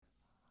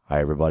Hi,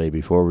 everybody.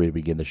 Before we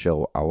begin the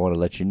show, I want to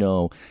let you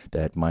know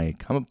that my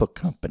comic book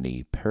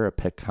company,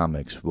 Parapet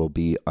Comics, will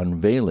be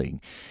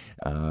unveiling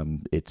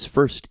its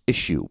first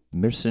issue,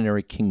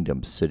 Mercenary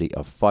Kingdom, City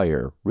of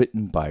Fire,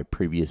 written by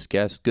previous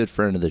guest, good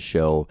friend of the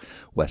show,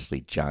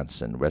 Wesley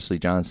Johnson. Wesley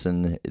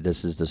Johnson,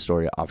 this is the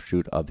story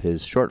offshoot of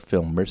his short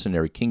film,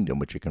 Mercenary Kingdom,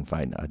 which you can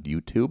find on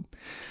YouTube.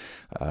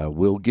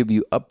 We'll give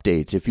you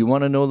updates. If you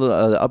want to know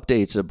the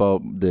updates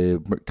about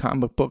the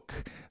comic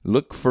book,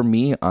 look for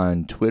me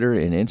on Twitter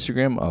and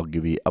Instagram. I'll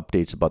give you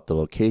updates about the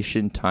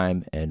location,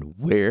 time, and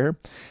where.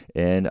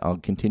 And I'll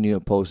continue to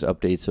post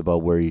updates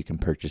about where you can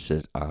purchase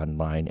it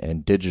online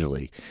and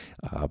digitally.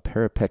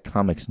 Parapet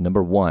Comics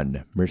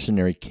 #1,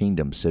 Mercenary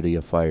Kingdom, City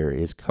of Fire,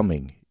 is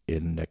coming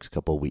in the next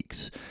couple of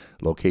weeks.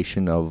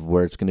 Location of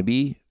where it's going to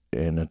be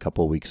in a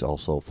couple of weeks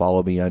also.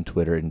 Follow me on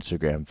Twitter and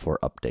Instagram for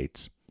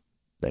updates.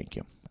 Thank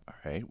you.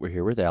 All right, we're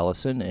here with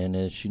Allison,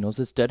 and she knows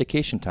it's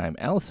dedication time.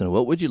 Allison,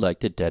 what would you like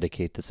to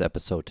dedicate this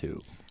episode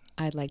to?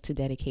 I'd like to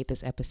dedicate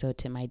this episode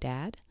to my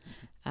dad,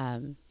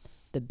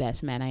 the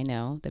best man I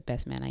know, the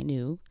best man I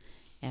knew,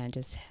 and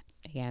just,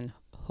 again,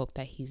 hope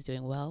that he's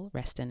doing well,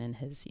 resting in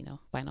his,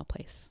 final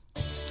place.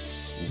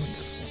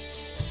 Wonderful.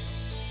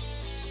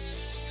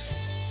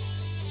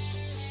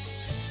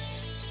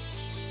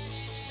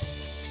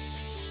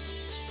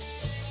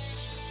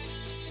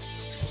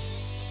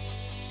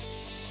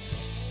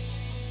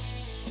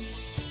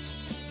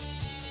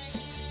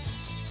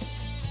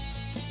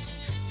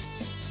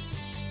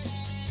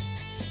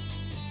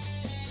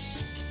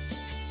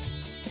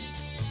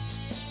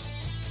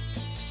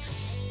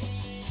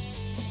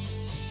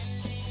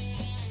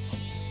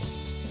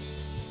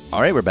 All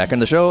right, we're back on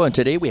the show, and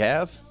today we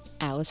have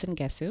Allison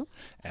Guess-Who.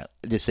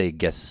 Just say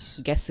guess.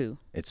 Guess-Who.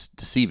 It's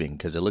deceiving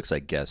because it looks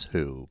like Guess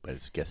Who, but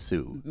it's Guess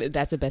Who.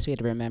 That's the best way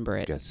to remember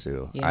it. Guess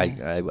Who.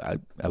 Yeah.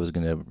 I was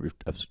gonna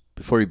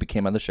before you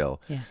became on the show.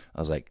 Yeah. I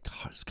was like,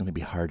 oh, it's gonna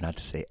be hard not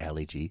to say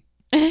Allie G.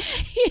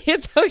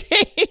 It's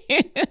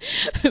okay.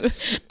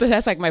 But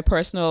that's like my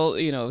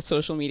personal,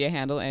 social media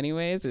handle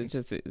anyways. It's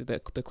just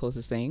the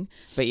closest thing.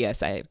 But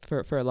yes,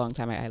 for a long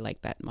time, I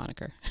like that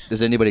moniker.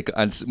 Does anybody,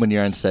 when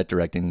you're on set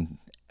directing,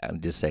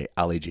 just say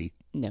Allie G?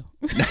 No.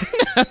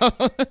 I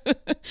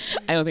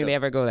don't think they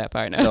ever go that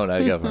far. No,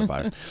 you go for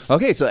far.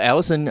 Okay, so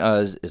Allison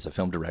is a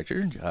film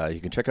director.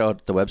 You can check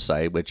out the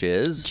website, which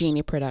is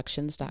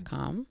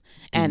GenieProductions.com.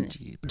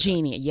 And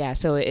Genie, yeah.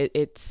 So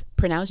it's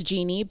pronounced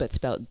Genie, but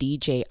spelled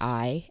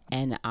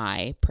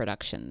DJINI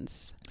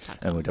Productions.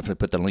 And we'll definitely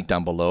put the link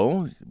down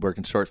below.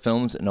 Working short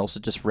films, and also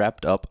just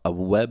wrapped up a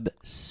web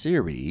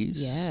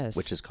series. Yes.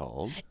 Which is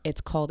called?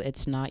 It's called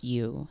It's Not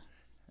You.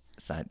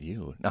 It's Not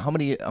You. Now, how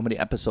many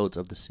episodes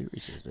of the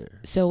series is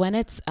there? So when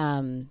it's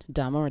done,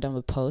 when we're done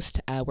with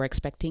post, we're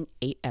expecting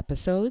 8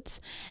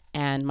 episodes,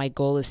 and my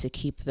goal is to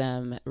keep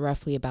them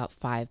roughly about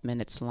 5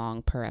 minutes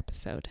long per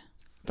episode.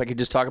 If I could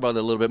just talk about it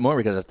a little bit more,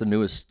 because that's the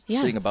newest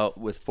thing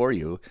for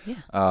you. Yeah.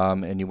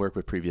 And you work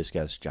with previous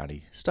guest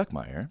Johnny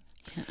Stuckmeyer.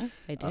 Yes,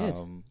 I did.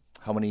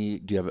 How many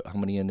do you have? How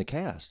many in the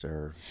cast?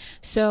 Or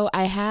so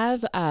I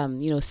have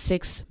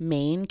 6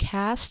 main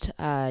cast.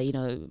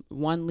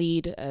 1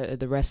 lead,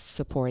 the rest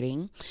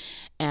supporting,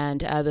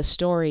 and the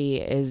story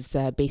is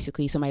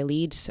basically, so my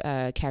lead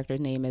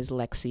character's name is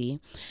Lexi.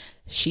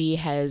 She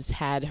has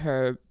had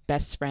her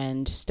best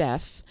friend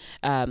Steph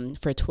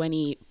for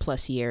 20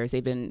 plus years.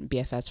 They've been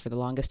BFFs for the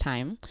longest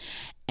time.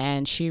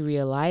 And she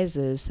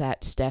realizes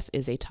that Steph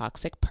is a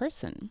toxic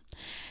person.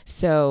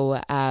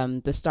 So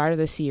the start of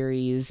the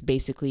series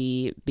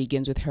basically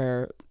begins with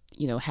her,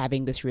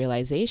 having this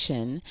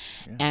realization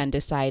and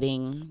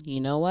deciding,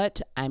 you know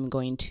what, I'm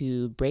going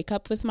to break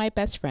up with my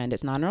best friend.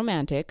 It's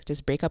non-romantic,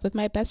 just break up with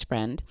my best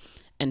friend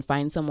and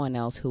find someone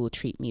else who will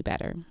treat me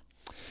better.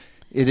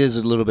 It is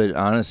a little bit,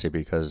 honestly,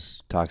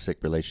 because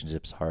toxic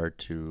relationships hard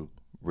to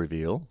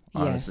reveal,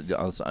 honestly,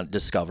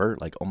 discover,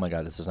 like, oh my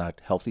God, this is not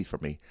healthy for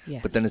me.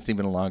 Yes. But then it's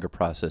even a longer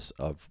process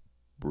of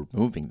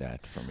removing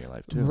that from your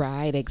life too.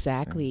 Right,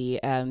 exactly.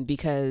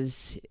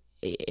 Because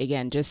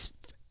again, just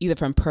either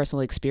from personal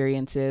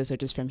experiences or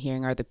just from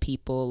hearing other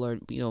people or,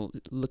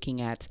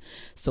 looking at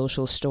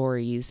social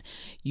stories,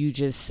 you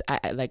just,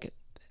 like,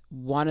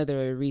 one of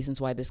the reasons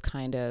why this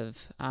kind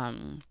of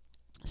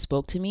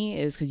spoke to me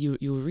is because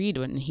you read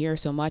and hear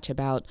so much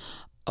about,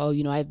 oh,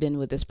 I've been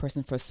with this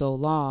person for so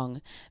long.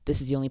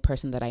 This is the only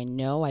person that I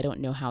know. I don't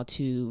know how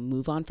to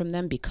move on from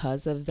them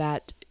because of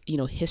that,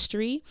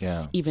 history,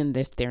 even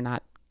if they're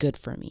not good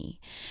for me.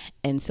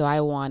 And so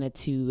I wanted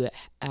to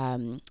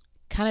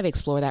kind of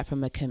explore that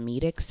from a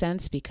comedic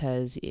sense,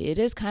 because it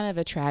is kind of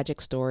a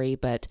tragic story,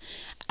 but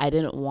I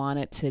didn't want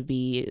it to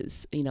be,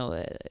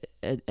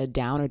 a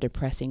down or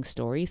depressing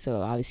story.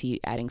 So obviously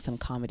adding some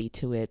comedy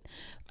to it,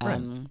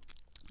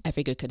 I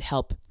figured could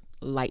help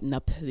lighten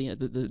up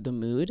the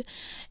mood.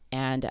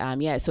 And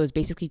so it's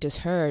basically just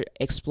her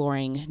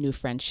exploring new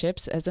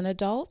friendships as an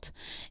adult,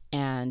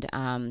 and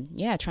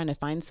trying to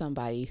find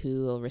somebody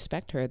who will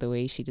respect her the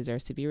way she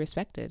deserves to be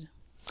respected.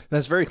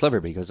 That's very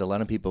clever because a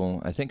lot of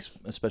people, I think,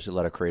 especially a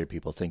lot of creative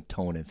people, think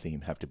tone and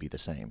theme have to be the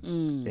same.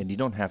 And you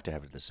don't have to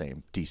have it the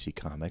same, DC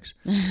Comics.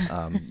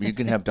 You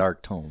can have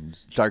dark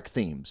tones, dark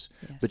themes,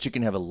 but you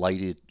can have a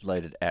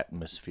lighted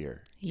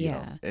atmosphere.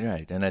 Yeah.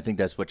 Right. And I think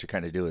that's what you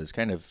kind of do is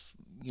kind of,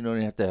 you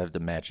don't have to have the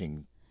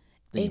matching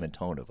theme and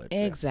tone of it.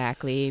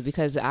 Exactly,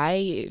 because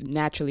I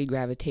naturally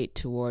gravitate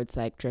towards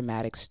like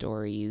dramatic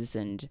stories,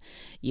 and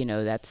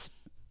that's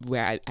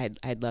where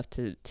I'd love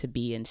to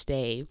be and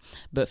stay.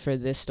 But for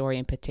this story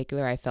in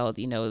particular, I felt,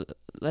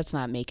 let's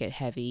not make it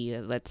heavy.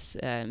 Let's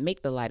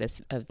make the light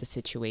of the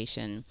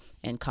situation.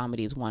 And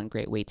comedy is one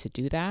great way to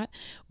do that,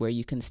 where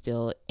you can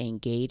still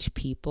engage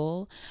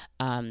people,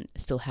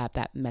 still have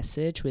that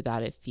message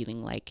without it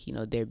feeling like,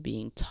 they're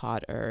being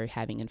taught or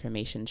having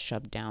information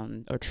shoved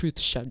down or truth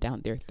shoved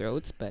down their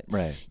throats. But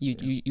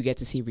you get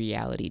to see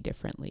reality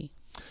differently.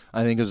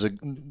 I think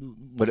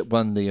it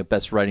won the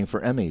best writing for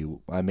Emmy,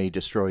 I May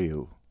Destroy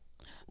You.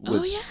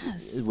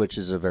 Which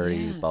is a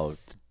very about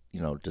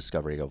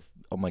discovery of,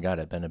 oh my God,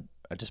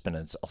 I've just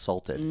been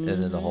assaulted, and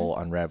then the whole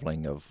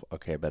unraveling of,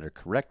 okay, I better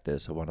correct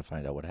this. I want to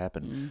find out what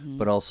happened,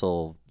 but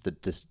also the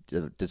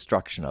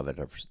destruction of it,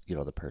 of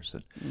the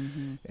person.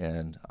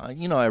 And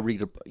I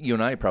read, you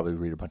and I probably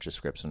read a bunch of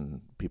scripts and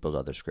people's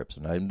other scripts,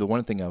 and the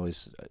one thing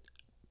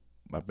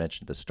I've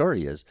mentioned the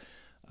story is,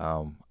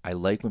 I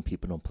like when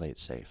people don't play it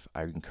safe.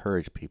 I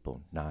encourage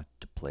people not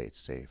to play it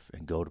safe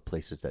and go to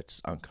places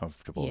that's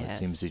uncomfortable. Yes. It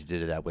seems you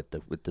did that with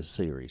the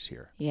series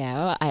here.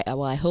 Yeah,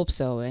 I hope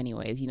so.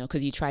 Anyways,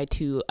 because you try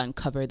to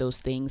uncover those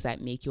things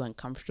that make you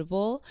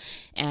uncomfortable,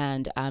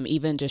 and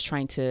even just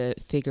trying to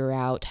figure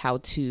out how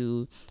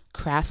to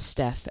craft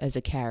Steph as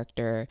a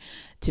character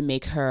to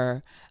make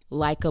her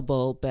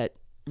likable, but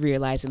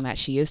realizing that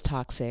she is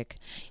toxic,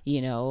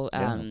 so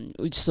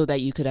that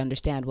you could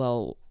understand,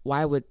 well,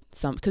 why would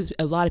because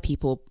a lot of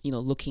people,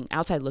 looking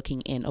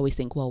in, always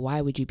think, well, why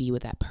would you be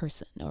with that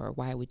person, or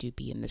why would you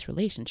be in this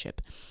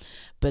relationship?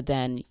 But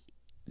then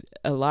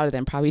a lot of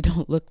them probably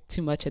don't look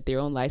too much at their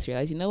own lives,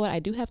 realize, I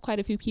do have quite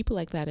a few people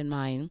like that in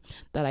mind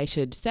that I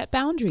should set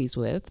boundaries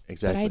with,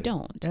 but I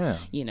don't.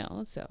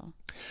 So.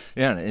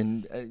 Yeah,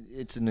 and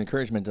it's an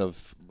encouragement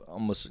of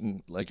almost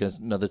like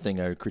another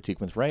thing I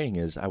critique with writing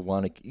is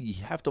you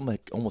have to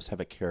almost have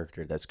a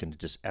character that's going to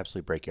just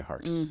absolutely break your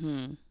heart.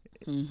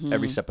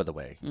 Every step of the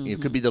way.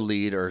 It could be the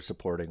lead or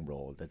supporting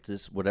role. That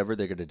this, whatever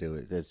they're going to do,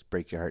 is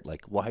break your heart.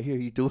 Like, why are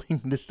you doing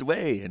this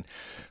way? And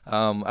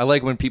I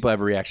like when people have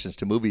reactions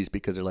to movies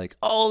because they're like,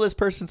 "Oh, this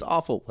person's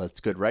awful." Well, that's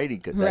good writing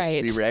because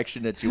that's the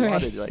reaction that you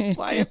wanted. You're like,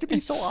 why you have to be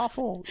so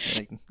awful?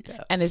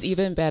 And it's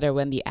even better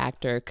when the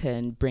actor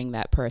can bring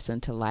that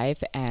person to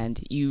life, and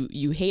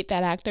you hate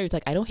that actor. It's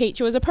like, I don't hate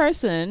you as a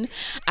person.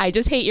 I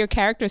just hate your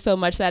character so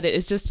much that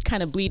it's just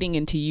kind of bleeding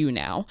into you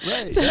now.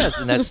 Right.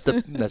 Yes, and that's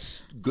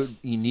good.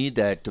 You need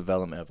that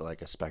development of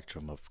like a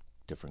spectrum of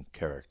different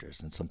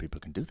characters, and some people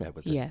can do that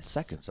within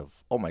seconds of,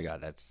 oh my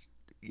God,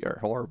 you're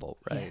horrible,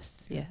 right?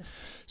 Yes.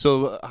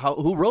 So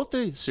who wrote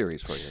the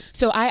series for you?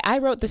 So I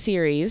wrote the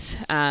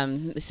series.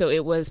 So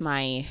it was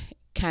my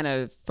kind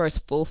of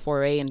first full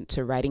foray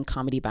into writing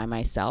comedy by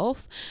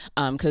myself,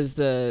 because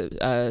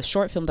the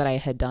short film that I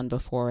had done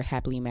before,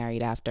 Happily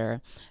Married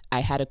After, I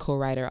had a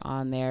co-writer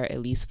on there,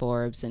 Elise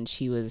Forbes, and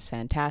she was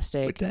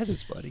fantastic. But that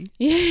is funny.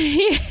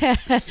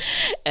 Yeah.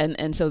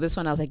 And so this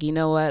one, I was like, you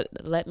know what?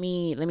 Let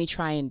me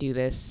try and do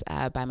this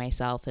by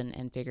myself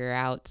and figure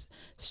out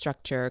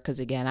structure.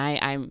 Because again,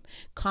 I'm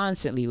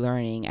constantly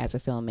learning as a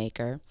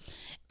filmmaker.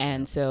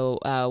 And so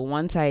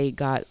once I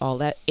got all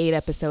that 8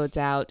 episodes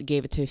out,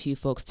 gave it to a few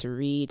folks to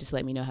read, just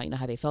let me know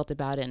how they felt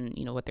about it and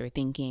what they were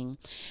thinking.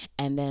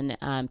 And then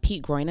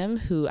Pete Groynham,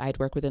 who I'd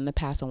worked with in the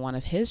past on one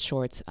of his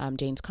shorts,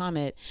 Jane's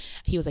Comet,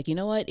 he was like, you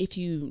know what, if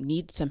you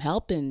need some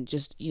help and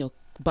just,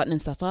 buttoning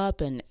stuff up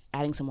and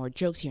adding some more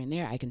jokes here and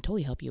there, I can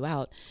totally help you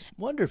out.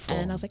 Wonderful.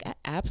 And I was like,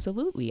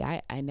 absolutely.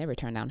 I never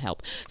turn down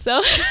help. So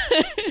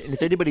and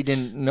if anybody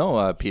didn't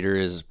know, Peter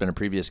has been a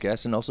previous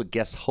guest and also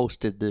guest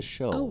hosted this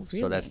show. Oh, really?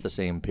 So that's the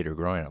same Peter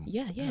Groynham.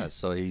 Yeah.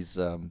 So he's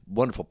a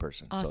wonderful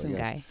person. Awesome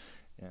guy.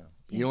 Yeah.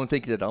 You don't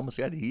think that almost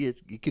he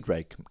could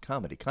write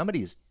comedy.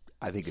 Comedy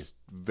I think is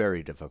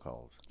very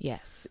difficult.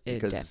 Yes,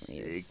 it definitely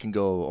is. It can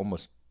go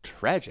almost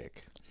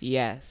tragic.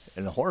 Yes.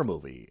 In a horror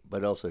movie,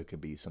 but also it can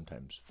be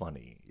sometimes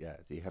funny. Yeah,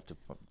 you have to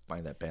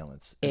find that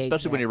balance. Exactly.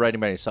 Especially when you're writing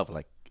by yourself,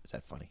 like, is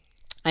that funny?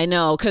 I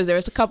know, because there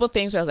was a couple of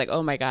things where I was like,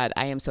 oh my God,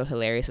 I am so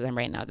hilarious as I'm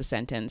writing out the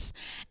sentence.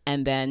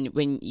 And then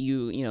when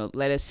you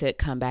let it sit,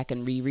 come back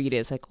and reread it,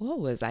 it's like, what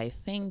was I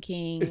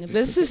thinking?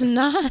 This is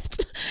not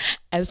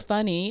as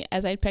funny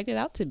as I pegged it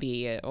out to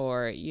be,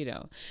 or,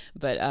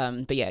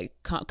 but yeah,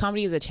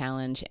 comedy is a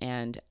challenge.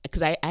 And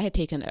because I had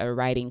taken a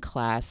writing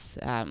class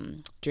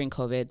during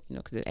COVID,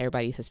 because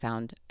everybody has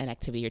found an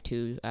activity or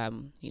two,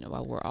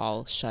 while we're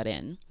all shut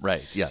in.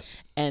 Right. Yes.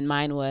 And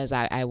mine was,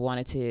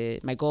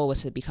 my goal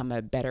was to become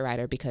a better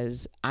writer,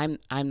 because I'm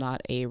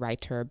not a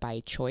writer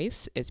by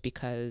choice. It's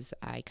because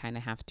I kind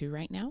of have to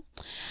right now.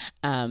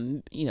 As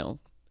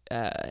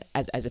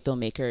a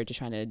filmmaker, just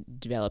trying to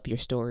develop your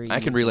story. I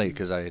can relate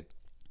because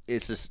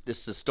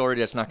it's a story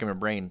that's not in my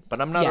brain,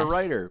 but I'm not a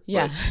writer.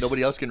 Yeah. But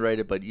nobody else can write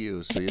it but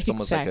you. So it's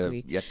almost like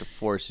Exactly. you have to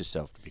force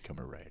yourself to become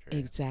a writer.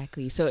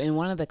 Exactly. So in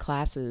one of the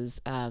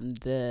classes,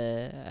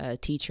 the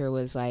teacher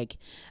was like,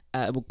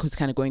 was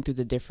kind of going through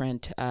the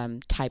different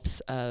types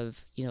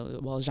of,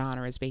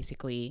 genres,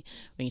 basically,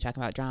 when you talk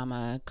about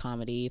drama,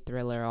 comedy,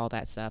 thriller, all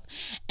that stuff.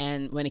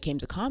 And when it came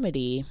to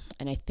comedy,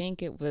 and I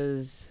think it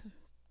was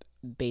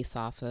based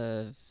off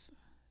of,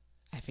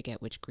 I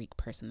forget which Greek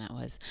person that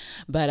was,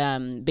 but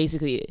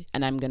basically,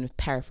 and I'm going to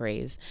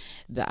paraphrase,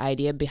 the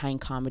idea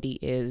behind comedy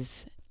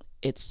is,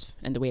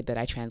 and the way that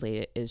I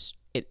translate it is,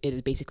 it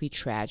is basically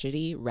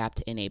tragedy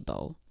wrapped in a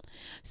bow.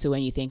 So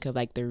when you think of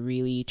like the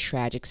really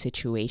tragic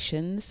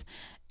situations,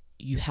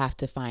 you have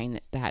to find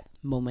that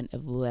moment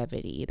of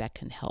levity that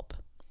can help,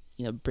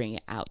 bring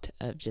it out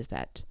of just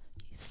that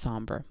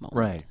somber moment.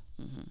 Right.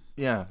 Mm-hmm.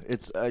 Yeah.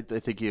 I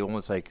think you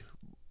almost like,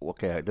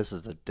 okay, this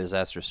is a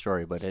disaster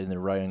story, but in the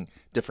writing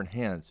different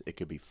hands, it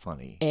could be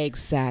funny.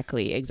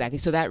 Exactly.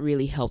 So that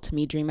really helped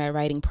me during my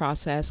writing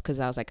process, because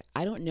I was like,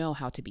 I don't know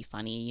how to be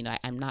funny.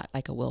 I'm not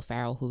like a Will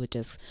Ferrell who would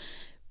just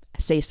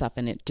say stuff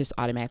and it just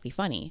automatically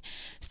funny.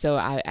 So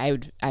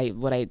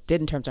what I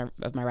did in terms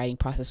of my writing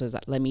process was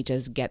that let me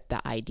just get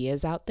the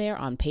ideas out there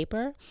on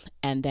paper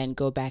and then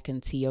go back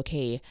and see,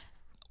 okay,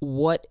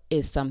 what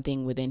is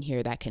something within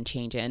here that can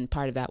change it? And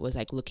part of that was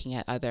like looking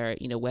at other,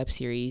 web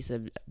series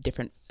of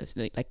different,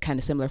 like kind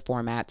of similar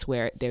formats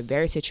where they're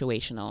very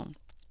situational,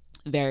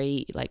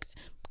 very like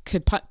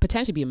could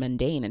potentially be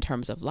mundane in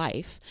terms of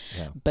life.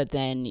 Yeah. But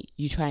then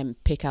you try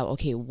and pick out,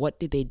 okay, what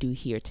did they do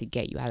here to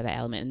get you out of that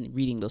element, and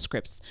reading those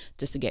scripts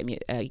just to give me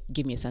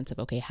a sense of,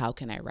 okay, how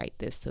can I write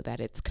this so that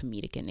it's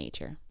comedic in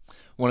nature?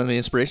 One of the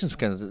inspirations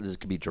this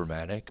could be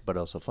dramatic, but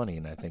also funny,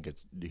 and I think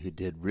he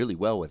did really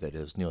well with it.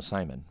 Is Neil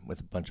Simon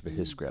with a bunch of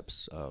his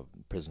scripts,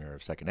 "Prisoner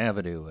of Second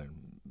Avenue"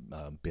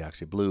 and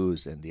 "Biloxi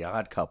Blues" and "The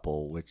Odd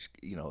Couple," which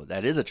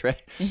that is a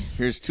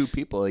Here's two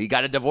people. He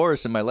got a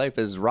divorce, and my life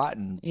is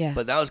rotten. Yeah.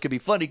 But now it's gonna be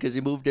funny because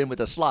he moved in with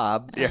a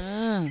slob.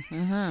 And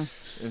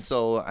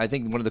so I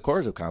think one of the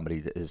cores of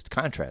comedy is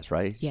contrast,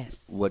 right?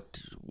 Yes.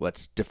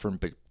 What's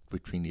different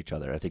between each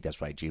other? I think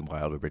that's why Gene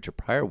Wilder and Richard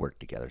Pryor work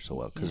together so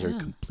well, because they're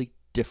complete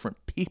different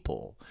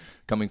people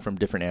coming from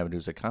different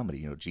avenues of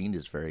comedy. Gene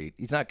is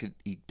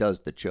he does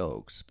the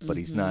jokes, but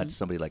he's not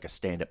somebody like a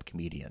stand-up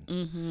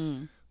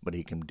comedian. But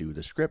he can do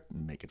the script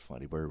and make it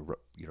funny, where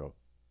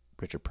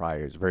Richard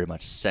Pryor is very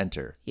much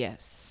center.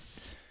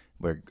 Yes.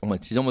 Where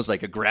he's almost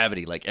like a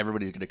gravity, like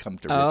everybody's going to come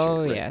to Richard.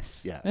 Oh, right?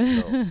 yes. Yeah.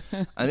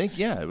 So I think,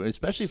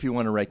 especially if you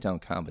want to write down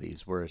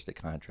comedies, where is the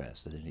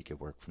contrast? And then you can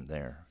work from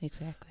there.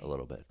 Exactly. A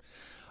little bit.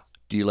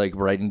 Do you like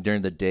writing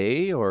during the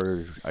day,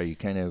 or are you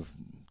kind of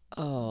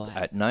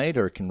at night,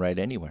 or can write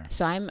anywhere?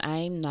 So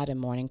I'm not a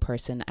morning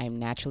person. I'm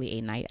naturally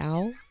a night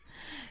owl.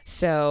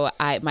 So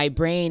my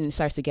brain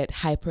starts to get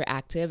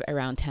hyperactive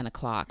around 10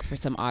 o'clock for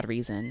some odd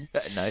reason.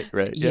 At night,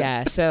 right?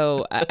 Yeah.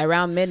 So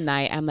around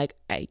midnight, I'm like,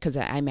 because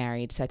I'm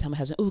married, so I tell my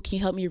husband, "Oh, can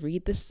you help me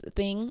read this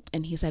thing?"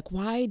 And he's like,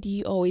 "Why do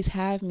you always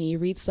have me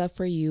read stuff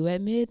for you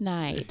at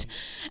midnight?"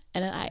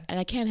 And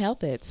I can't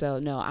help it. So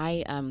no,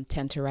 I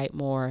tend to write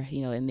more,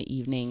 in the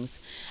evenings.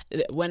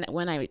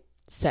 When I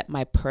set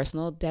my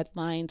personal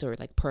deadlines or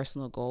like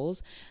personal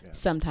goals,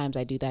 sometimes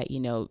I do that,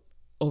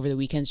 over the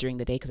weekends during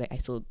the day, because I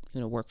still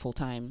work full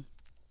time.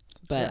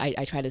 But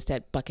I try to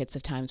set buckets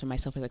of times for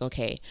myself. It's like,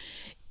 okay,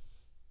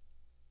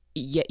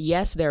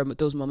 yes, there are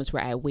those moments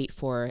where I wait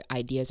for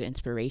ideas or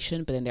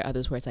inspiration, but then there are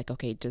others where it's like,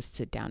 okay, just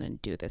sit down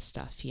and do this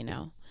stuff,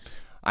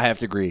 I have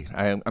to agree.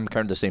 I'm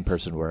kind of the same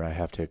person where I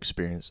have to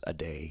experience a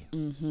day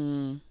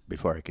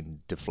before I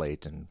can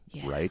deflate and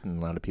write. And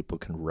a lot of people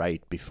can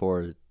write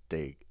before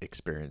they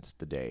experience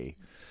the day,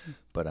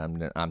 but I'm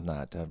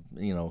not.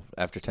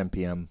 After 10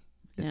 p.m.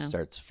 it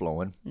starts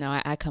flowing. No,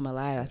 I come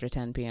alive after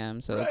 10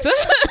 p.m. So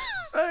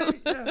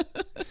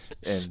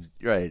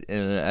right.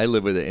 And I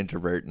live with an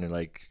introvert,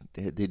 and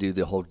they do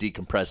the whole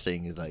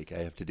decompressing. Like, I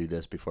have to do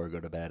this before I go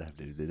to bed. I have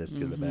to do this to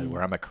go to bed.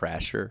 Where I'm a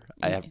crasher,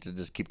 I have to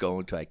just keep going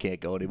until I can't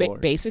go anymore.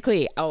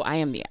 Basically, I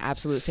am the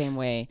absolute same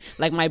way.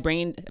 Like, my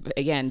brain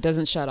again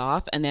doesn't shut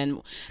off, and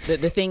then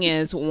the thing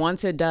is,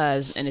 once it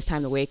does, and it's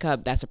time to wake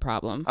up, that's a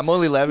problem. I'm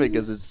only laughing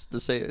because it's the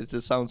same. It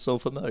just sounds so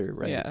familiar,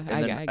 right? Yeah,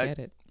 I get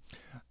it.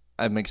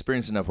 I'm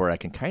experienced enough where I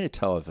can kind of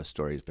tell if a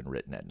story has been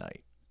written at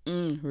night.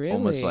 Really?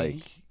 Almost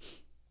like,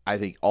 I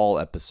think all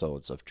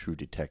episodes of True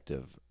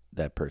Detective,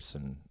 that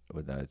person,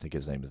 I think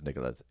his name is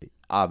Nicholas,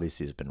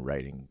 obviously has been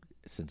writing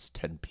since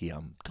 10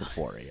 p.m. to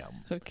 4 a.m.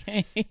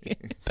 Okay.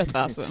 That's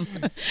awesome.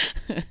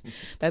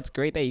 That's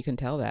great that you can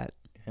tell that.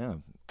 Yeah.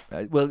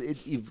 Well,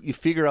 you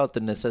figure out the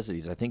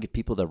necessities. I think if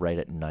people that write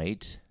at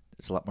night,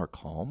 it's a lot more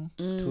calm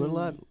to a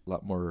lot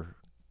more,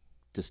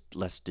 just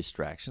less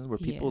distractions. Where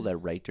people that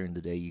write during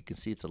the day, you can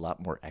see it's a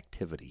lot more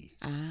activity.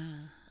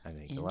 I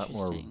think a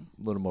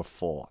little more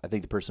full. I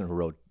think the person who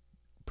wrote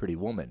Pretty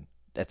Woman,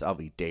 that's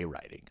obviously day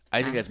writing.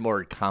 I think that's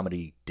more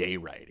comedy day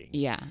writing.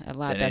 Yeah, a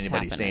lot than that's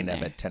anybody happening staying there.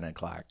 up at 10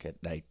 o'clock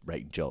at night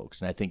writing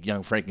jokes. And I think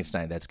Young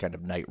Frankenstein, that's kind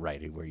of night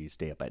writing, where you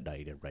stay up at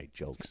night and write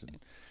jokes. And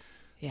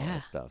all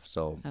that stuff.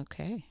 So,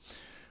 okay.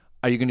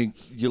 are you going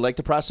to, you like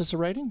the process of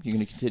writing? You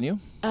going to continue?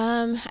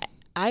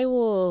 I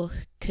will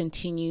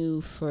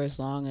continue for as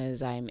long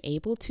as I'm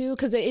able to,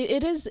 because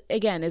it is,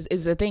 again,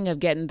 is the thing of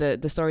getting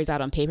the stories out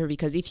on paper,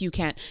 because if you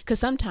can't, because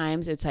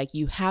sometimes it's like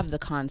you have the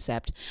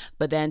concept,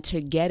 but then to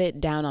get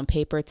it down on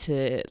paper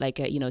to like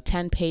a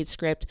 10-page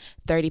script,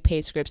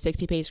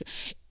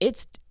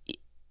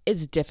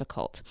 it's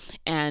difficult.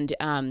 And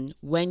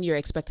when you're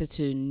expected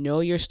to know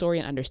your story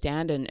and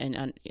understand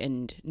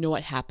and know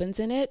what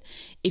happens in it,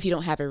 if you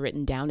don't have it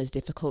written down, it's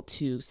difficult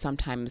to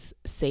sometimes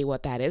say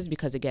what that is,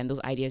 because again, those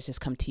ideas just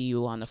come to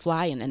you on the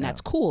fly, and that's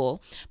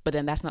cool, but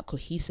then that's not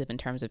cohesive in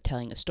terms of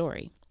telling a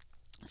story.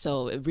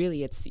 So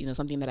it's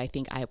something that I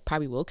think I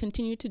probably will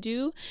continue to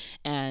do.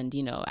 And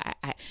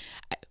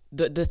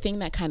the thing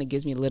that kind of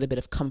gives me a little bit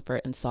of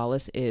comfort and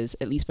solace is,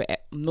 at least for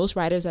most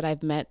writers that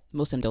I've met,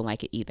 most of them don't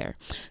like it either.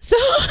 So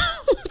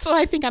so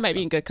I think I might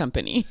be in good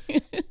company.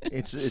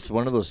 It's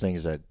one of those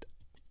things that,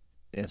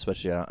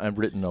 especially I've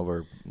written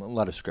over a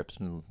lot of scripts,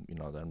 and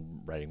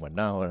I'm writing one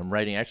now, and I'm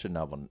writing actually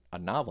a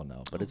novel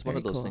now. But it's one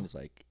of those things,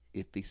 like,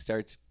 if it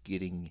starts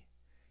getting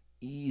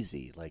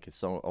easy, like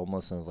it's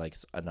almost sounds like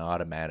it's an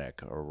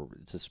automatic, or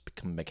just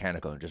become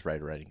mechanical and just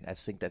writing, I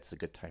think that's a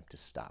good time to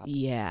stop.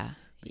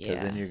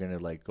 Because then you're gonna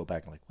like go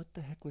back and like, what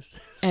the heck was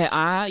this?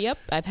 Yep,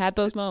 I've had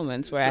those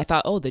moments where I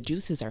thought, oh, the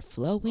juices are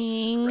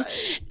flowing,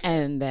 right.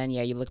 And then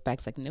you look back,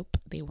 it's like, nope,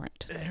 they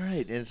weren't.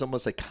 Right, and it's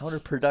almost like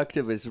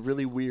counterproductive. It's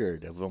really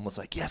weird. It's almost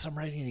like, yes, I'm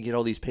writing, and you get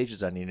all these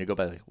pages on you, and you go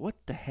back like, what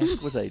the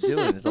heck was I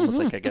doing? It's almost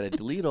like I got to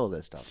delete all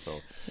this stuff.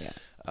 So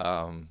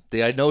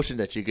the notion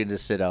that you can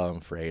just sit down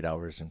for 8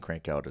 hours and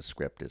crank out a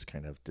script is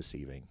kind of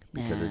deceiving,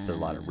 because it's a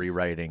lot of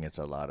rewriting, it's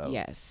a lot of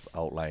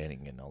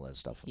outlining and all that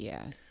stuff.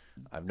 Yeah.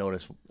 I've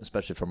noticed,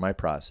 especially for my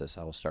process,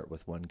 I will start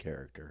with one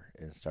character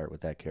and start with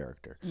that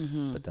character.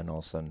 Mm-hmm. But then all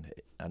of a sudden,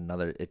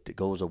 it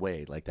goes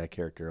away. Like that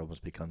character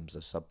almost becomes a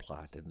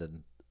subplot. And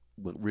then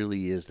what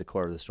really is the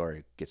core of the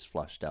story gets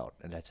flushed out.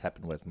 And that's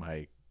happened with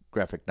my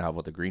graphic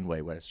novel, The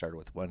Greenway, when I started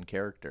with one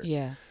character.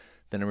 Yeah.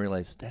 Then I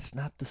realized that's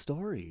not the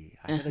story.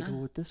 I got to go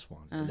with this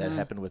one. And that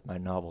happened with my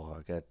novel.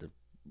 I got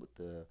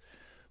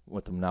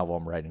with the novel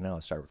I'm writing now,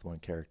 I start with one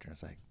character. And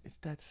it's like,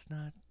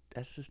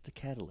 that's just the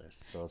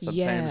catalyst. So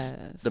sometimes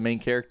the main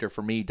character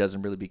for me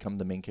doesn't really become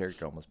the main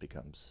character, almost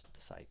becomes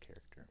the side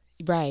character.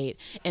 Right.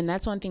 And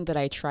that's one thing that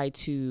I try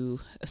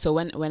to, so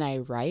when I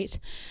write,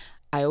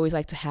 I always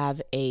like to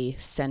have a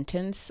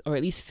sentence, or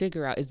at least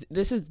figure out,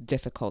 this is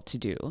difficult to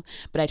do,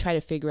 but I try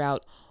to figure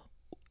out,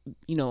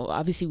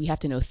 obviously we have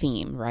to know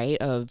theme, right?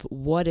 Of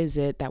what is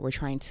it that we're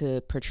trying to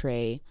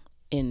portray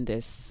in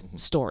this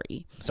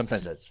story.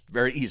 Sometimes that's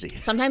very easy.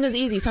 Sometimes it's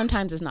easy,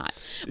 sometimes it's not.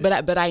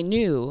 But I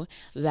knew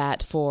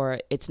that for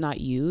It's Not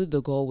You,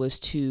 the goal was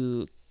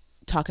to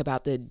talk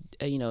about the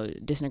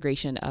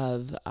disintegration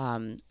of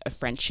a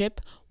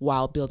friendship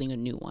while building a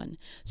new one.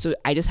 So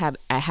I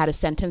had a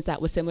sentence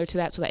that was similar to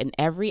that, so that in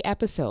every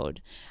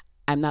episode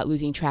I'm not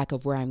losing track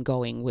of where I'm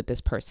going with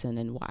this person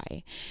and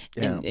why.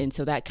 Yeah. And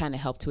so that kind of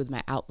helped with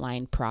my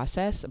outlining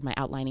process,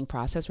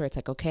 where it's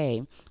like,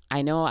 okay,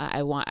 I know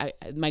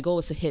my goal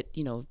is to hit,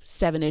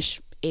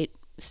 7-ish,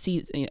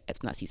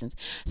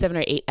 7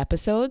 or 8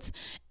 episodes.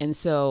 And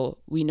so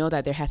we know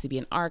that there has to be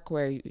an arc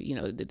where,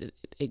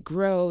 it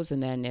grows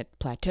and then it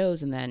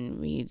plateaus and then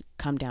we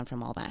come down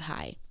from all that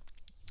high.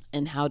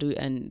 And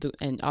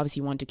and obviously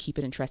you want to keep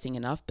it interesting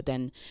enough, but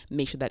then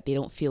make sure that they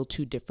don't feel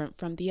too different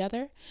from the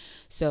other.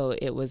 So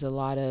it was a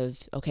lot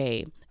of,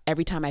 okay,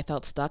 every time I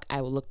felt stuck,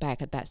 I would look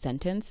back at that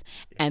sentence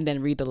and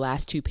then read the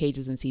last 2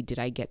 pages and see, did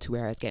I get to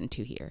where I was getting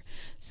to here?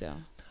 So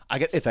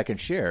if I can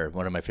share,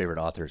 one of my favorite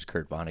authors,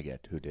 Kurt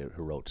Vonnegut,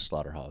 who wrote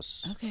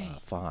Slaughterhouse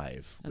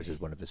 5, which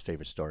is one of his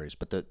favorite stories.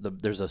 But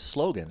there's a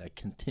slogan that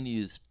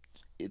continues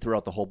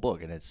throughout the whole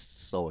book, and it's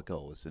So It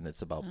Goes, and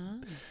it's about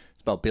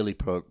Billy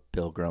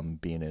Pilgrim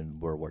being in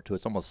World War II.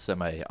 It's almost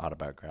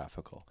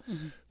semi-autobiographical,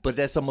 but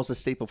that's almost a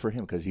staple for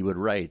him, because he would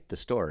write the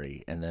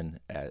story, and then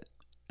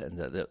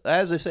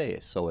as I say,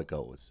 so it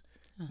goes.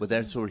 But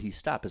that's where he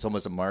stopped. It's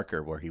almost a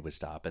marker where he would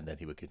stop, and then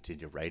he would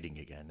continue writing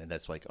again, and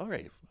that's like, all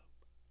right,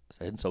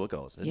 and so it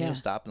goes. And he'll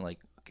stop and like,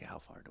 okay, how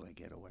far do I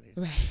get, or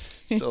whatever.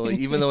 Right. So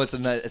even though it's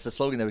a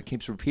slogan that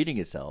keeps repeating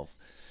itself,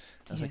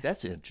 I was like,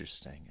 that's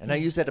interesting. And I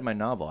use that in my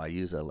novel. I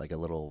use a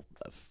little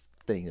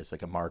thing that's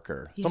like a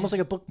marker. It's almost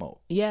like a bookmark.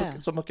 Yeah.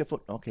 It's almost like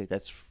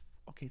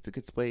it's a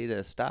good way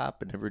to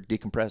stop and never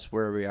decompress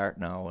where we are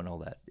now and all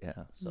that. Yeah.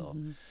 So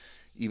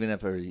even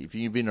if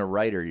you've been a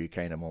writer, you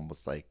kind of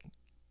almost like,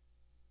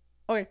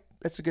 okay,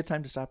 that's a good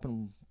time to stop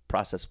and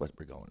process what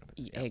we're going with.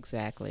 Yeah.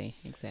 Exactly.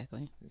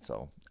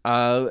 So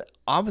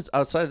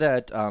outside of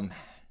that,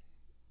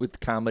 with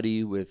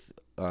comedy, with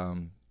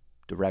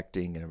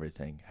directing and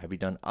everything, have you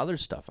done other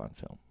stuff on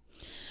film?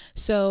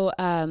 So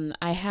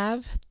I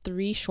have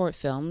 3 short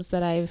films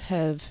that I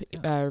have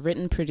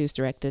written, produced,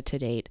 directed to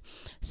date.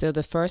 So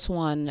the first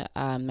one,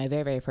 my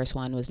very, very first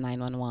one, was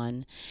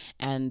 911.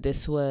 And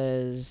this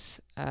was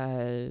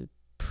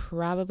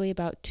probably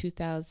about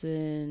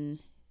 2016,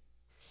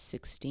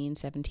 16,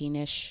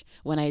 17-ish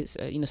when I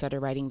started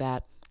writing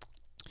that.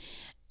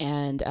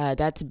 And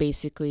that's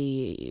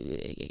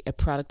basically a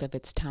product of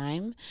its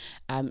time.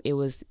 It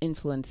was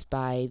influenced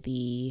by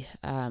the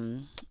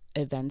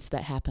events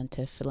that happened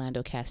to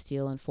Philando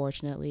Castile,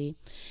 unfortunately,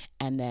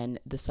 and then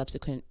the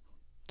subsequent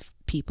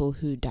people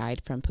who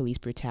died from police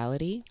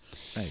brutality.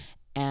 Right.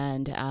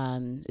 And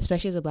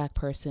especially as a Black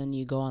person,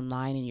 you go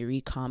online and you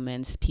read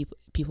comments.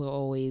 People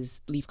always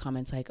leave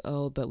comments like,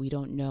 "Oh, but we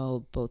don't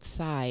know both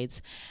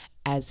sides,"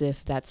 as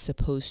if that's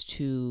supposed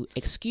to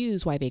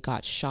excuse why they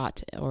got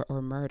shot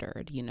or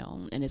murdered,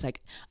 And it's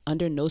like,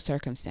 under no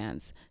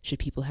circumstance should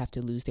people have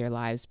to lose their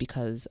lives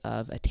because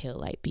of a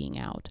taillight being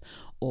out,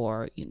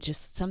 or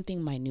just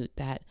something minute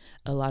that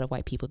a lot of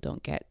white people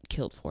don't get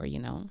killed for,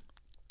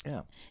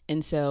 Yeah.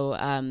 And so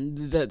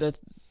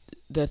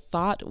the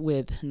thought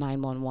with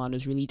 911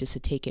 was really just to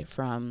take it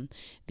from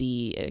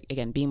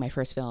again, being my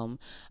first film,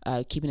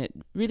 keeping it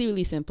really,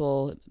 really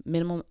simple,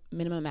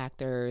 minimum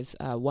actors,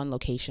 one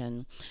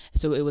location.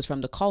 So it was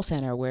from the call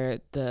center where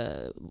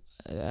the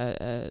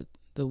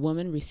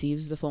woman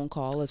receives the phone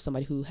call of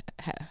somebody who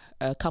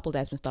a couple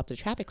that's been stopped at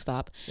a traffic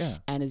stop,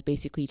 and is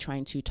basically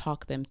trying to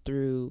talk them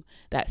through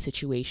that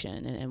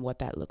situation and what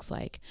that looks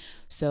like.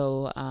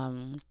 So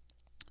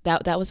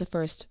that was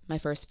my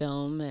first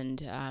film,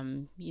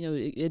 and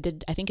it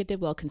did. I think it did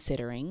well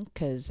considering,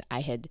 because I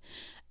had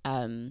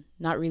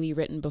not really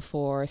written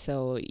before.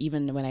 So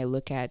even when I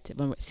look at,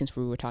 since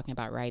we were talking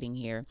about writing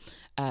here,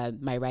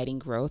 my writing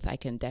growth, I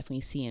can definitely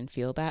see and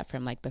feel that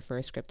from like the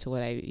first script to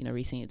what I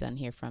recently done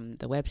here from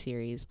the web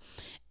series.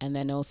 And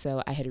then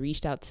also I had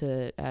reached out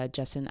to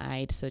Justin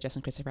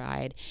Christopher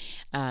Ide,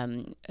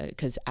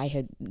 because I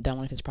had done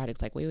one of his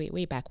projects like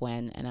way back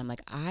when, and I'm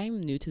like,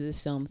 I'm new to this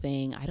film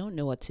thing, I don't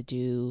know what to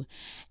do,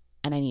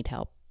 and I need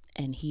help.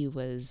 And he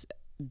was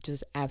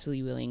just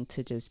absolutely willing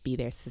to just be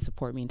there to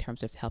support me in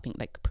terms of helping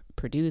like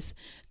produce,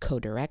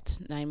 co-direct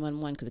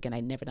 911, because again,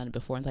 I'd never done it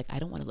before, and like, I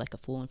don't want to look like a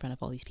fool in front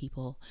of all these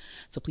people,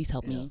 so please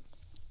help me.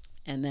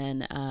 And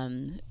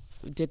then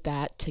did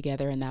that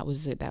together, and that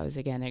was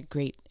again a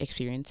great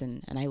experience,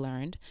 and I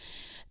learned.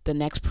 The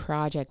next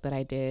project that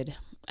I did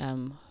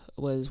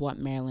was What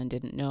Marilyn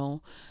Didn't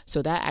Know.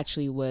 So that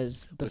actually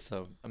was with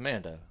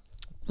Amanda.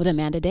 With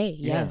Amanda Day,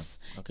 yes.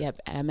 Yeah. Okay. Yep,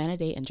 Amanda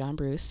Day and John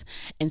Bruce.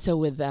 And so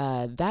with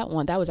that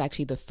one, that was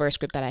actually the first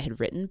script that I had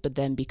written. But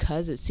then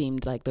because it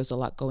seemed like there's a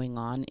lot going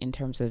on in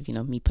terms of,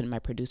 me putting my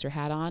producer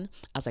hat on,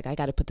 I was like, I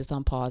got to put this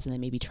on pause and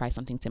then maybe try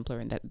something simpler.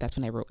 And that's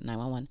when I wrote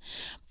 911.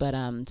 But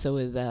so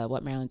with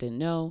What Marilyn Didn't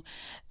Know,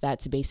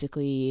 that's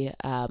basically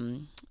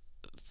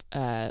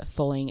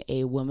following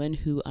a woman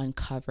who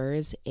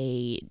uncovers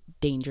a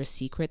dangerous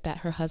secret that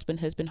her husband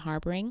has been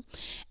harboring,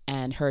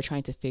 and her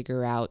trying to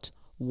figure out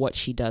what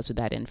she does with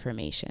that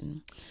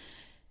information.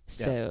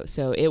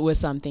 So it was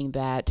something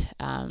that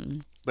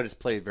but it's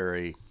played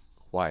very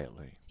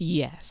quietly.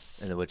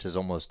 Yes. And which is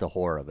almost the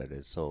horror of it,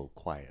 is so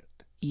quiet.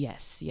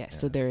 Yes. Yeah.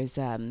 So there is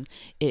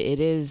it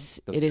is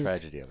the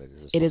tragedy of it.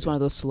 It is one of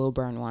those slow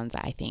burn ones,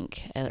 I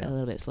think, a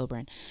little bit slow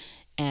burn.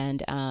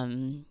 And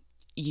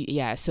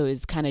so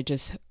it's kind of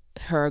just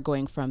her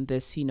going from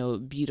this,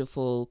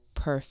 beautiful,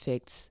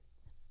 perfect,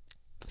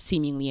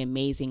 seemingly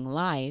amazing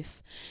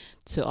life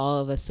to all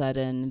of a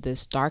sudden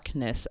this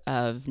darkness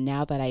of,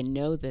 now that I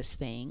know this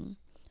thing,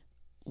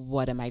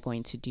 what am I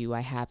going to do? I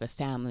have a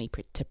family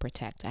to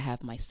protect. I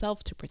have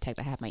myself to protect.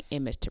 I have my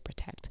image to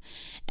protect.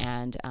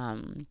 And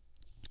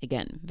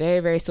again,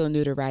 very, very still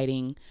new to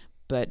writing,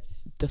 but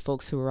the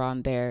folks who were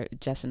on there,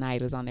 Justin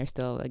Ide was on there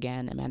still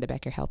again. Amanda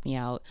Becker helped me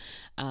out.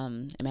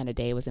 Amanda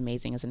Day was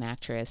amazing as an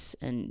actress,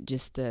 and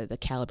just the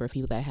caliber of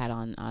people that I had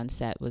on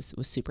set was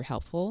super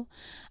helpful.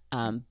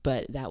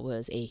 But that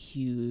was a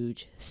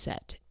huge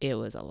set. It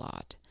was a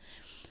lot.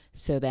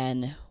 So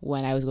then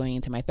when I was going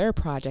into my third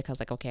project, I was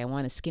like, okay, I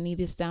want to skinny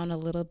this down a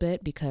little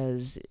bit,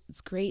 because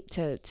it's great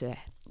to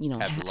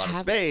have a lot of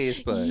space,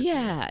 but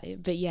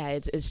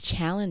it's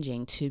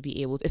challenging to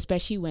be able to,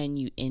 especially when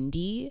you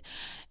indie,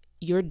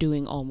 you're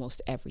doing almost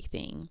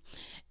everything.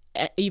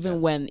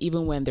 Even when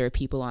there are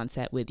people on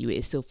set with you,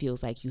 it still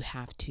feels like you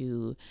have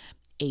to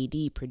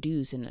AD,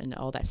 produce, and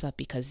all that stuff,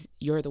 because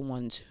you're the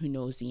ones who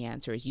knows the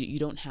answers. You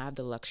don't have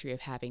the luxury of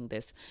having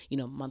this,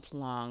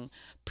 month-long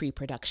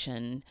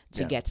pre-production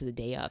to get to the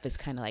day of. It's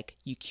kind of like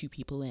you cue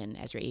people in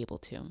as you're able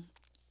to.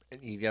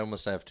 And you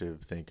almost have to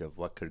think of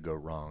what could go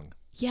wrong.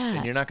 Yeah.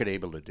 And you're not going to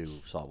be able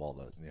to solve all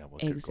the,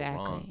 what could go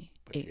wrong.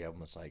 But you're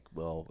almost like,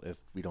 well, if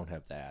we don't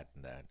have that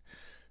and that.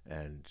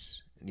 And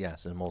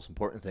yes, and the most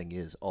important thing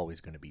is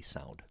always going to be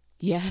sound.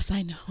 Yes,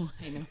 I know,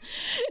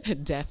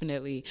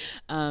 definitely.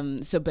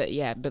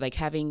 But like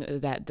having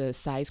the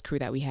size crew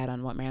that we had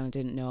on What Marilyn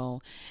Didn't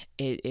Know,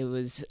 it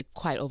was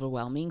quite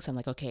overwhelming. So I'm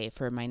like, okay,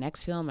 for my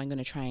next film, I'm going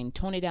to try and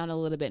tone it down a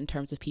little bit in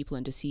terms of people,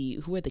 and to see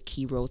who are the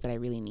key roles that I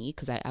really need,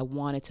 because I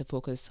wanted to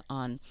focus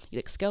on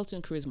like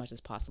skeleton crew as much as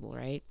possible,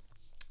 right?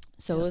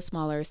 So it was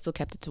smaller, still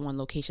kept it to one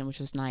location, which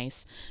was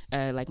nice.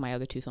 Like my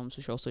other two films,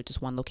 which were also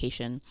just one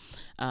location.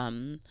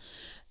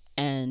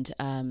 And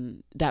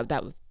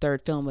that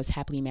third film was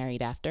Happily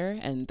Married After,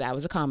 and that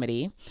was a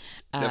comedy.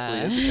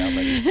 Definitely is a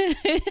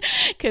comedy.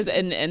 Because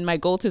and my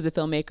goal to as a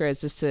filmmaker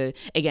is just to,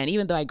 again,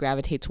 even though I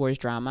gravitate towards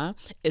drama,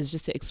 is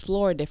just to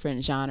explore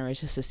different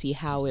genres, just to see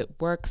how it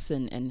works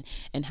and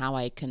how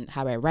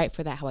I write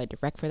for that, how I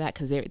direct for that,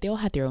 because they all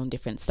have their own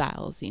different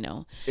styles, you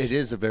know. It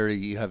is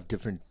you have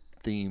different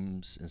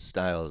themes and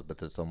styles, but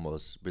there's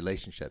almost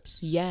relationships.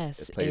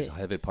 Yes, it plays a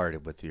heavy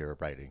part with your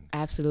writing.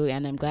 Absolutely,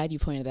 and I'm glad you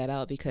pointed that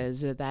out,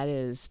 because that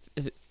is,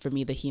 for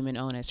me, the human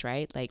onus,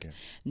 right? Like,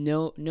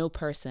 no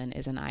person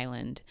is an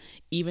island.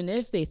 Even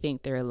if they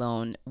think they're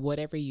alone,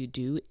 whatever you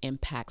do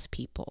impacts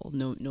people,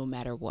 no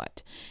matter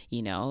what,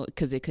 you know,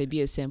 because it could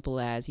be as simple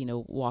as, you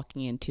know,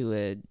 walking into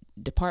a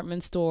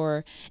department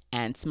store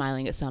and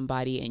smiling at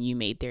somebody and you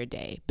made their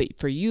day. But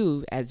for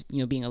you, as you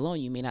know, being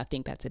alone, you may not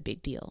think that's a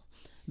big deal,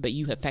 but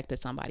you affected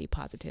somebody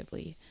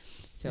positively.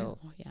 So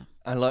yeah.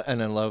 I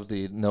love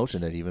the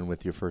notion that even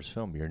with your first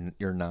film,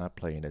 you're not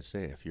playing it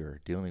safe.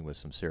 You're dealing with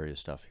some serious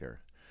stuff here.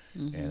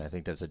 Mm-hmm. And I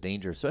think that's a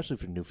danger, especially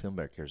for new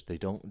filmmakers. They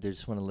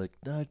just want to, like,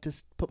 no,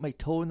 just put my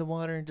toe in the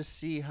water and just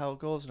see how it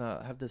goes. And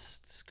I'll have this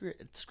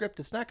script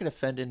that's not going to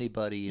offend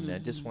anybody, and I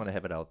just want to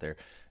have it out there.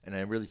 And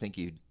I really think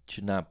you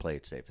should not play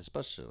it safe,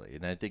 especially.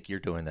 And I think you're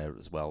doing that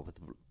as well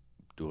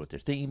with their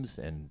themes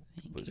and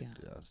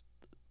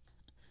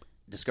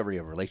discovery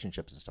of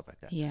relationships and stuff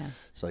like that. Yeah.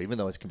 So even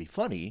though it can be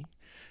funny,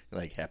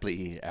 like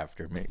Happily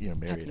After,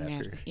 Married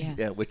After,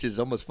 yeah, which is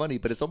almost funny,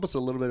 but it's almost a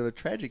little bit of a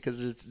tragedy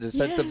because it's the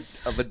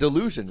sense of a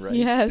delusion, right?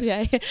 Yes,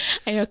 yeah,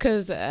 I know,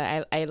 because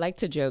I like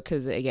to joke,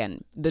 because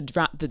again, the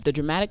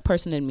dramatic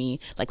person in me,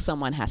 like,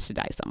 someone has to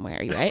die somewhere,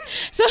 right?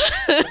 So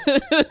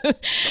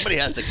somebody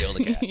has to kill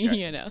the cat, right?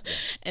 You know,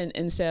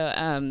 and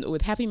so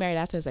with Happy Married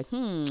After, it's like,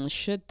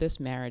 should this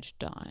marriage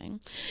die?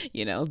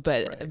 You know,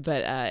 but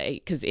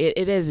because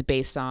it is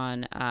based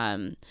on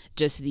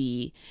just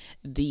the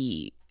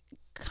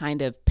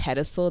kind of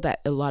pedestal that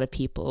a lot of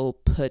people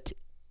put,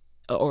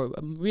 or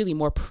really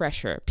more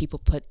pressure people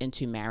put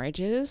into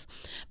marriages.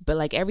 But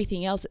like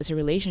everything else, it's a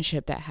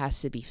relationship that has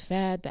to be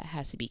fed, that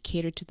has to be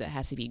catered to, that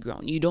has to be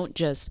grown. You don't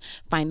just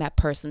find that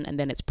person and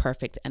then it's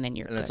perfect and then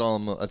you're good. It's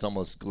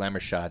almost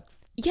glamour shot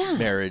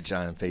marriage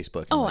on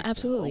Facebook. Oh, like,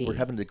 absolutely. We're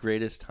having the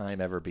greatest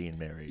time ever being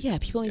married. Yeah,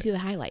 people only see the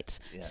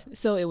highlights. Yeah.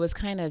 So it was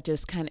kind of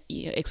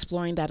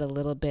exploring that a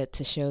little bit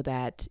to show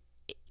that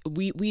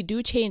we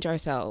do change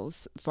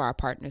ourselves for our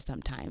partners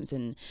sometimes,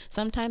 and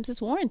sometimes it's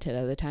warranted,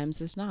 other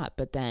times it's not.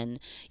 But then,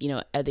 you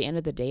know, at the end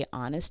of the day,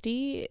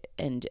 honesty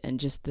and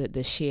just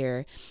the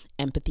sheer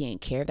empathy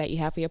and care that you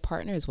have for your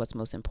partner is what's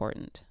most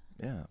important.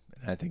 Yeah,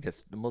 and I think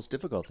that's the most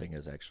difficult thing,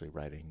 is actually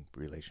writing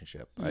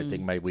relationship. I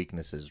think my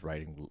weakness is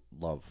writing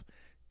love,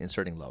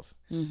 inserting love,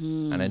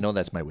 and I know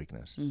that's my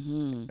weakness.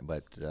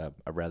 But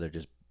I'd rather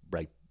just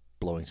write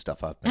blowing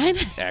stuff up and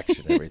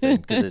action and everything,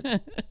 because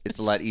it's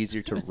a lot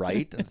easier to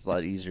write and it's a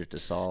lot easier to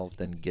solve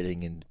than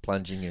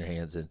plunging your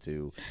hands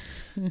into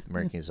the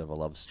makings of a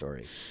love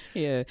story.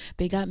 Yeah,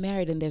 they got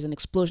married and there's an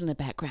explosion in the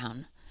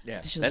background.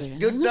 Yeah, that's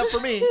good enough for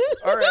me.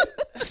 All right.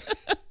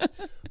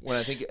 When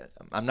I think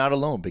I'm not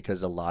alone,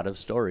 because a lot of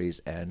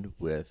stories end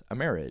with a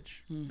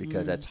marriage,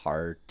 because that's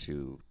hard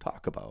to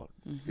talk about.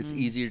 It's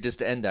easier just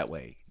to end that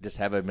way. Just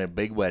have a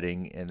big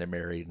wedding and they're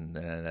married, and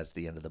then that's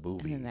the end of the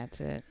movie. And that's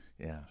it.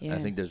 Yeah. I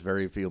think there's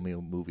very few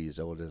movies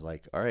that would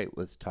like, all right,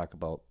 let's talk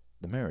about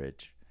the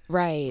marriage.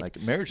 Right. Like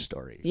a marriage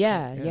story.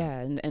 Yeah.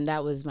 And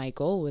that was my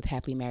goal with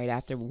Happily Married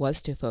After,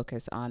 was to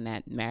focus on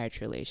that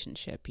marriage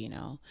relationship, you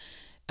know,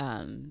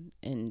 and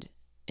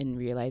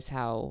realize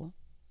how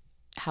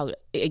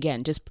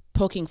again, just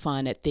poking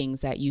fun at things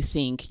that you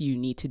think you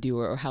need to do,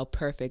 or how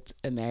perfect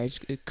a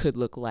marriage could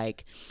look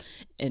like,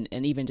 and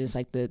even just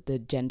like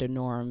the gender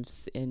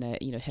norms in a,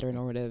 you know,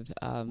 heteronormative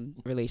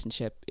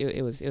relationship.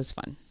 It was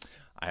fun.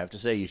 I have to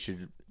say, you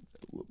should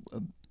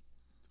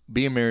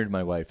be married to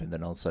my wife, and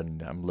then all of a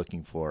sudden I'm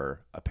looking for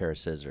a pair of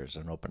scissors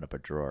and open up a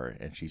drawer,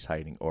 and she's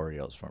hiding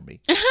Oreos from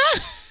me.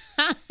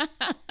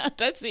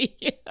 That's it.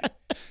 Yeah.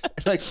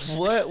 Like,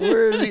 what?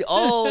 Where are the?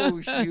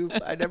 Oh, shoot!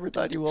 I never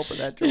thought you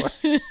opened that drawer.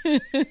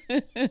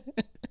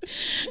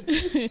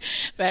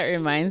 That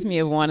reminds me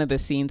of one of the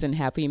scenes in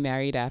Happily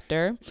Married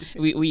After.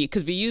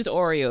 Because we used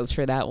Oreos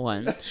for that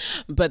one,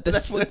 but the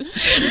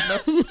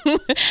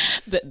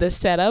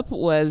setup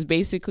was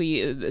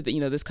basically, you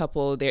know, this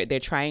couple, they're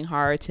trying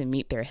hard to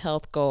meet their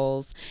health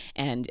goals,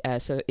 and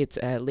so it's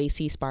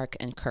Lacey Spark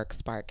and Kirk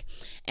Spark,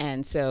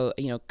 and so,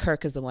 you know,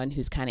 Kirk is the one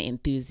who's kind of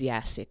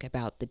enthusiastic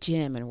about the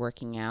gym and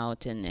working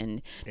out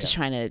and just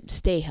trying to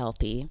stay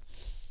healthy.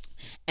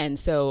 And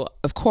so,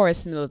 of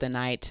course, in the middle of the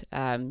night,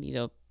 you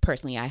know,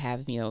 personally, I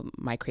have, you know,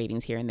 my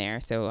cravings here and there.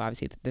 So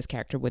obviously this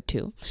character would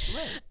too.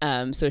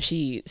 Right. So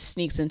she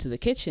sneaks into the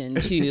kitchen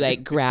to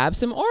like grab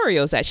some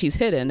Oreos that she's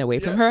hidden away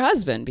from her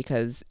husband,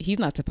 because he's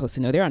not supposed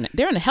to know they're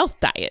on a health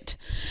diet.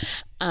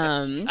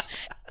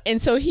 And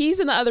so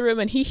he's in the other room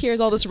and he hears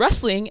all this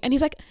rustling and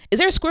he's like, is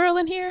there a squirrel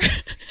in here?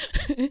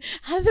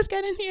 How did this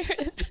get in here?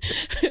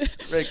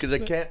 Right, because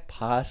it can't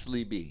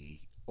possibly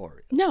be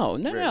Oreo.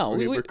 No.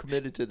 We're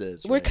committed to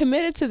this. We're right?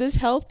 committed to this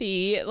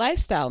healthy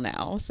lifestyle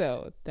now.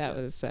 So that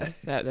was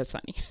that's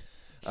funny.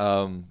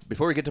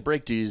 Before we get to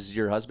break, does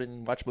your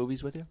husband watch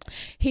movies with you?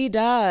 He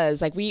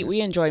does. Like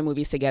we enjoy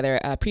movies together.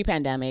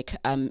 Pre-pandemic,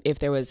 if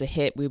there was a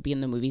hit, we'd be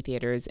in the movie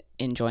theaters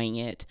enjoying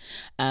it.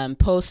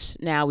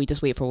 Post now, we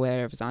just wait for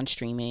whatever's on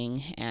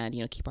streaming and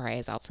keep our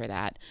eyes out for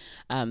that.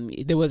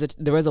 There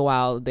was a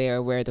while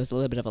there where there was a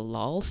little bit of a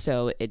lull,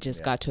 so it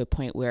just got to a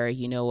point where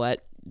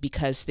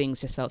because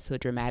things just felt so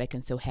dramatic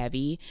and so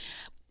heavy,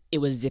 it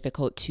was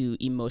difficult to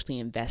emotionally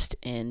invest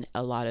in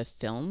a lot of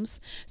films.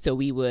 So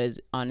we would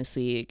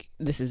honestly,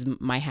 this is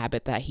my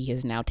habit that he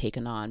has now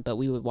taken on, but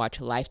we would watch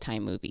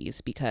Lifetime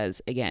movies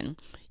because, again,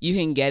 you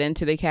can get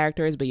into the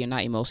characters, but you're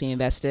not emotionally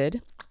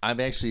invested. I've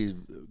actually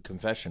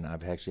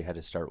had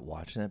to start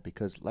watching it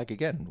because,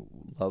 again,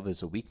 love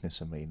is a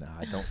weakness of me. Now,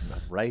 I don't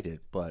write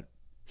it, but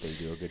they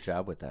do a good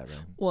job with that, right?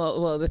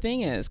 Well, the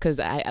thing is,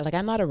 because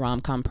I'm not a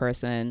rom-com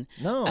person.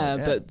 No,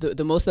 but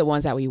the most of the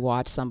ones that we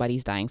watch,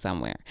 somebody's dying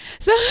somewhere.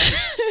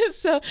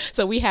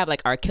 So we have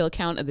our kill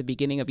count at the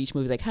beginning of each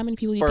movie. Like, how many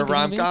people you for think a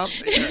rom-com?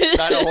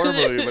 Not a horror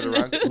movie, but a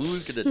rom-com.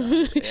 Who's gonna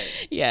die?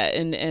 Yeah,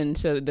 and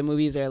so the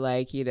movies are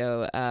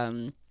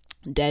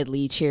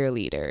deadly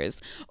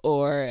cheerleaders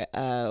or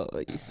the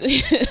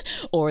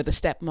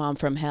stepmom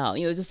from hell,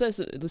 just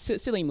those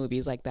silly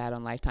movies like that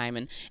on Lifetime,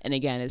 and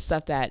again, it's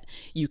stuff that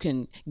you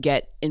can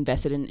get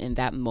invested in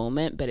that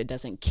moment, but it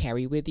doesn't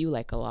carry with you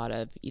like a lot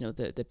of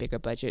the bigger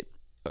budget,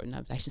 or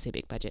not, I should say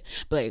big budget,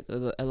 but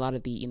a lot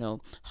of the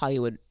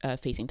Hollywood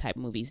facing type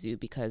movies do,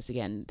 because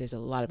again, there's a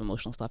lot of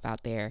emotional stuff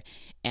out there,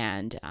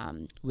 and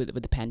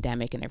with the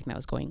pandemic and everything that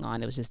was going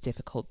on, it was just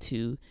difficult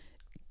to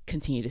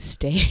continue to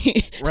stay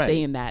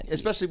in that,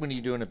 especially when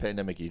you're doing a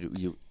pandemic.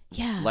 You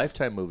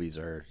Lifetime movies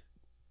are,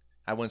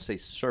 I wouldn't say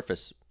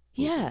surface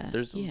movies.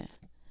 There's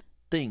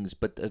things,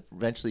 but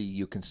eventually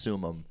you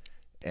consume them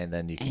and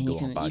then you can go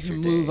about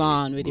your day, move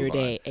on with your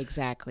day.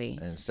 Exactly.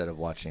 And instead of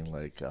watching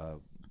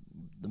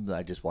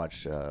I just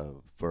watched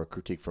for a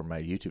critique for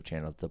my YouTube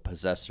channel, The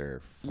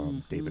Possessor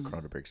from David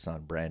Cronenberg's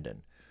son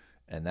Brandon,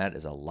 and that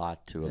is a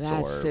lot to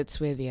absorb. That sits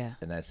with you,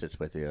 and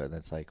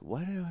it's like,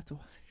 what do I have to?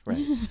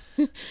 Right.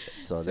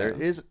 So there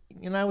is,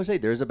 I would say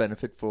there's a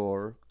benefit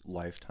for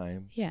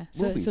Lifetime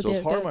movies. So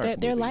those Hallmark movies.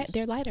 They're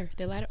lighter.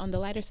 They're lighter on the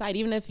lighter side.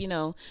 Even if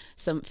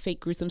some fake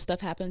gruesome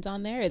stuff happens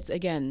on there, it's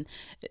again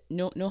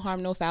no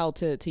harm, no foul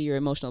to your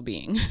emotional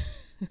being.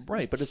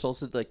 Right, but it's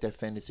also like that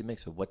fantasy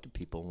mix of what do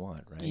people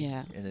want, right?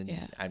 Yeah. And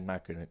then I'm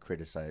not going to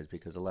criticize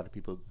because a lot of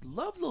people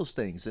love those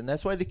things, and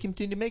that's why they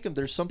continue to make them.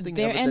 There's something.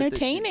 They're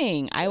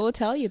entertaining. I will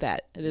tell you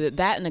that.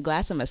 That and a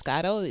glass of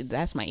Moscato,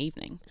 that's my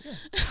evening. Yeah.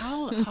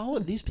 How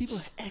these people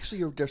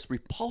actually are just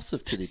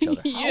repulsive to each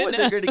other? How are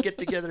they going to get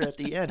together at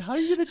the end? How are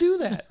you going to do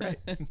that? Right.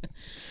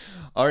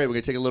 All right, we're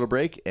going to take a little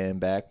break and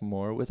back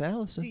more with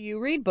Allison. Do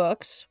you read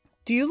books?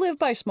 Do you live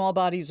by small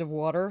bodies of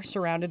water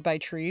surrounded by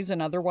trees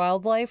and other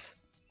wildlife?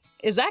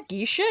 Is that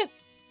geese shit?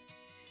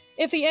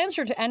 If the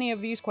answer to any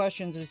of these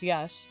questions is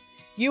yes,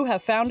 you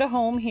have found a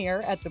home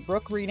here at the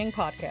Brook Reading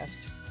Podcast.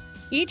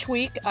 Each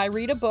week, I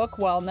read a book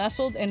while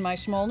nestled in my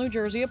small New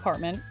Jersey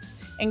apartment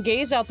and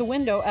gaze out the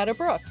window at a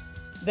brook.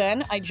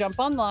 Then I jump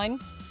online,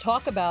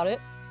 talk about it,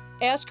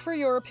 ask for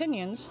your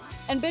opinions,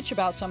 and bitch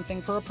about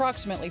something for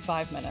approximately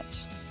 5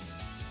 minutes.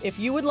 If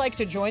you would like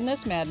to join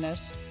this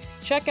madness,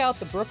 check out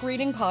the Brook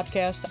Reading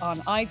Podcast on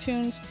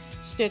iTunes,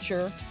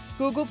 Stitcher,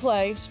 Google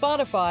Play,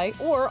 Spotify,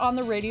 or on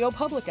the Radio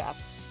Public app.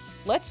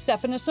 Let's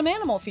step into some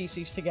animal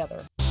feces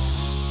together.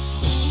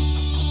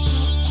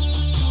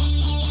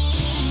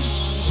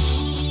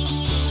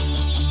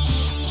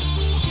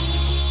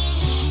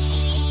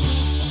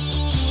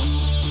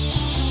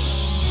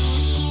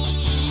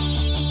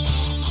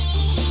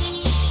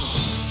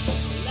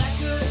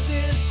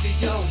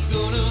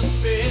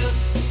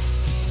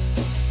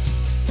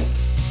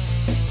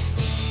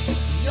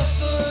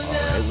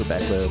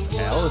 Back with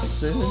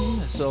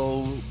Allison.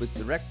 So with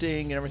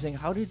directing and everything,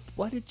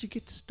 why did you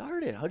get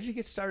started? How did you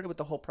get started with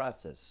the whole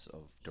process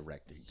of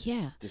directing?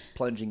 Yeah. Just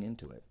plunging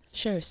into it.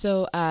 Sure.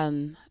 So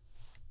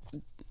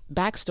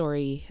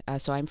backstory,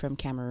 so I'm from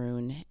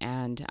Cameroon,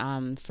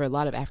 and for a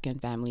lot of African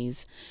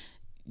families,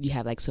 you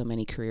have so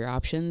many career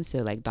options.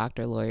 So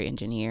doctor, lawyer,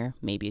 engineer,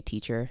 maybe a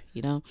teacher,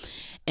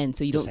 and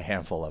so you just don't. A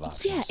handful of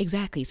options. Yeah,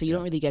 exactly. So you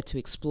don't really get to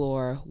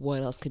explore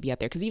what else could be out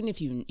there. Because even if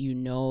you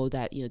know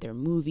that there are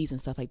movies and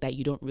stuff like that,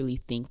 you don't really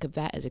think of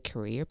that as a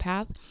career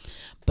path.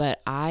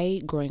 But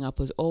I, growing up,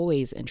 was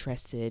always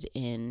interested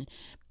in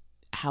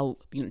how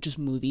just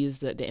movies,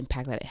 the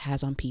impact that it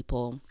has on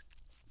people,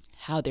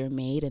 how they're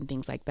made and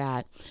things like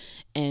that.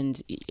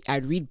 And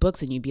I'd read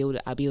books and I'd be able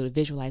to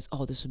visualize,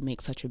 oh, this would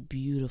make such a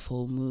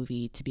beautiful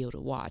movie to be able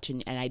to watch.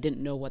 And I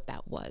didn't know what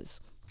that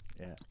was.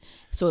 Yeah.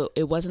 So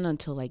it wasn't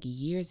until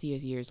years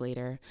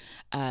later.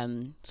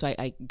 So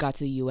I got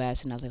to the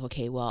US and I was like,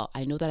 okay, well,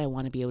 I know that I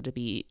want to be able to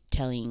be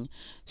telling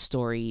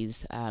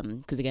stories.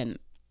 'Cause again,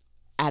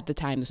 at the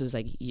time, this was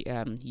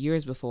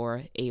years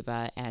before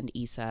Ava and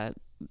Issa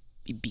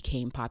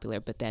became popular.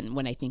 But then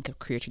when I think of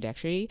career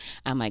trajectory,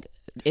 I'm like,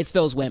 it's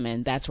those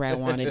women. That's where I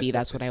want to be.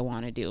 That's what I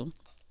want to do.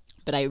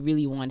 But I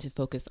really want to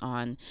focus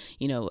on,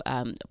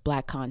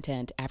 Black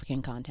content,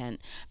 African content,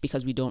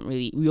 because we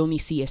only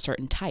see a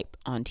certain type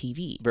on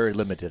TV. Very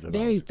limited.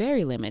 Very,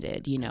 very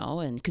limited,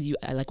 and because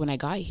like when I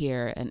got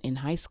here and in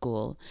high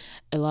school,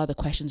 a lot of the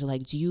questions are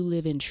like, do you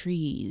live in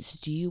trees?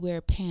 Do you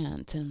wear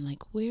pants? And I'm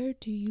like, where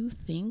do you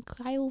think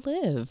I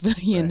live? Where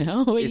do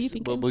you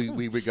think I'm from?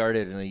 We regard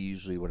it, and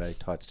usually what I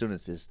taught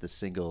students is the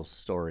single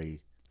story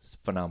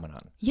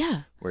phenomenon.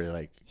 Yeah. Where you're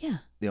like, yeah,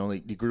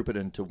 you group it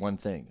into one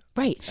thing.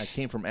 Right. I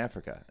came from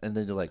Africa, and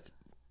then you're like,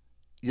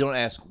 you don't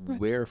ask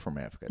where from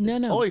Africa. No.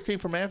 Oh, you came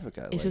from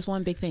Africa. It's just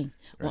one big thing,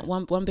 right.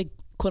 one big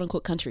quote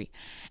unquote country,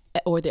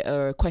 or there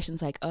are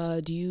questions like,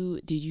 did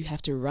you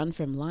have to run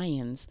from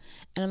lions?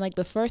 And I'm like,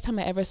 the first time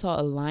I ever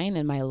saw a lion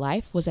in my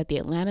life was at the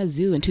Atlanta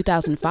Zoo in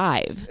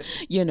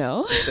 2005.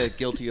 It's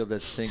guilty of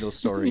this single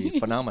story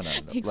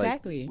phenomenon.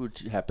 Exactly.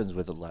 Which happens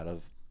with a lot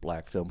of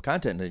Black film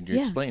content, and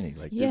you're explaining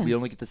we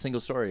only get the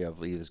single story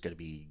of either it's going to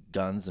be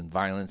guns and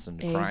violence and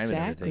crime and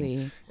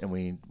everything, and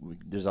we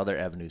there's other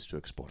avenues to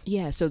explore.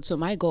 Yeah, so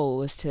my goal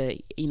was to,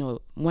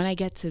 when I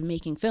get to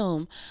making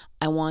film,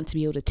 I want to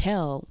be able to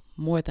tell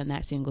more than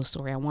that single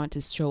story. I want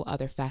to show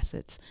other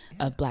facets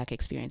of Black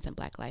experience and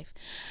Black life.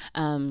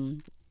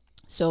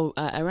 So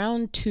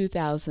around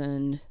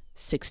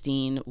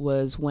 2016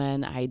 was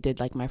when I did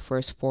my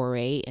first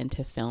foray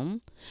into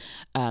film,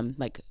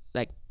 like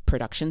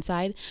production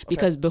side,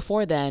 because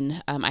before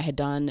then I had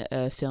done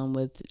a film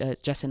with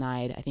Justin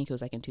Ide. I think it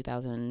was in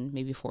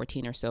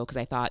 2014 or so, because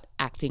I thought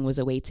acting was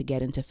a way to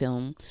get into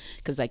film,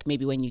 because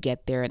maybe when you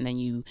get there and then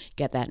you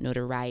get that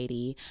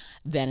notoriety,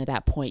 then at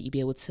that point you'd be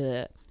able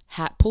to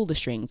pull the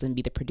strings and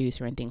be the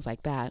producer and things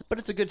like that. But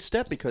it's a good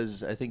step,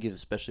 because I think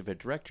especially if a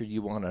director,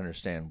 you want to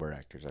understand where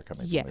actors are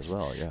coming from as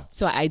well. Yeah.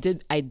 So I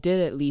did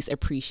at least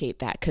appreciate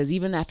that, because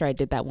even after I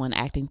did that one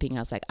acting thing,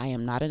 I was like, I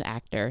am not an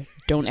actor.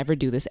 Don't ever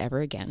do this ever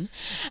again.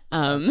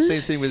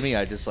 Same thing with me.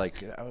 I just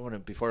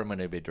before I'm going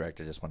to be a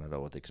director, I just want to know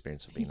what the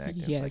experience of being an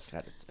actor. Yes. It's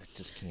like, God, I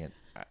just can't.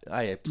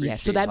 I appreciate. Yeah.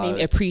 So that made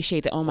me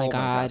appreciate that. Oh my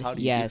God. how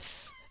do you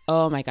yes.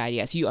 Oh my God,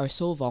 yes, you are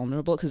so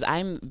vulnerable, because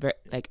I'm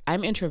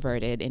I'm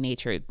introverted in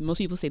nature. Most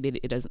people say that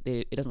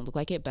it doesn't look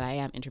like it, but I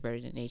am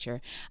introverted in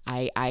nature.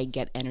 I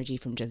get energy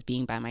from just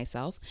being by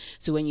myself.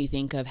 So when you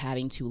think of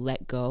having to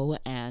let go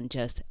and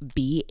just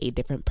be a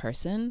different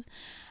person,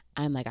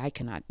 I'm like, I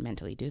cannot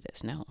mentally do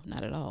this. No,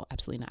 not at all.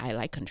 Absolutely not. I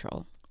like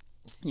control.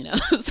 So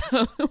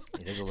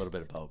it is a little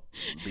bit about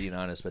being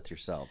honest with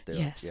yourself.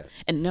 Yes.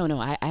 And no,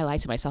 I lie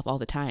to myself all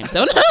the time.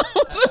 So no.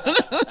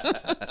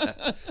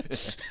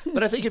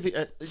 But I think if you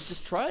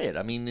just try it,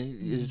 I mean,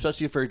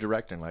 especially if you're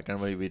directing, I'm going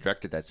to be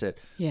directed, that's it.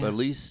 Yeah. But at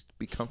least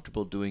be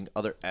comfortable doing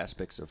other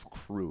aspects of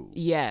crew.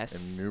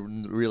 Yes.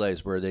 And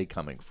realize where they're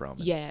coming from.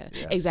 Yeah,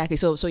 exactly.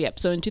 So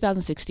in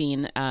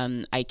 2016,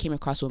 I came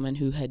across a woman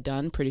who had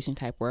done producing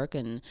type work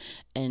and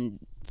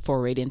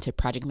forayed into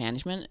project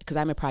management, because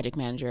I'm a project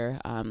manager,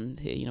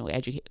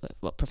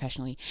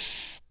 professionally.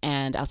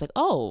 And I was like,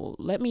 oh,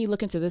 let me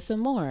look into this some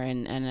more.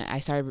 And I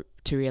started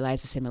to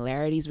realize the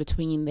similarities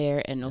between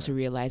there, and also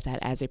realize that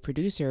as a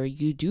producer,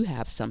 you do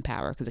have some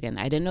power. Because again,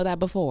 I didn't know that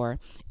before.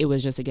 It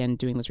was just, again,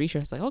 doing this research.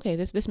 I was like, okay,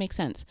 this makes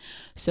sense.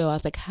 So I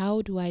was like,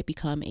 how do I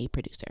become a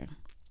producer?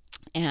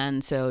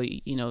 And so,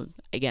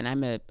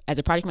 again, as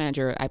a project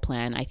manager, I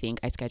plan, I think,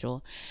 I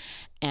schedule.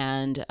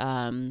 And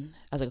I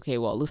was like, okay,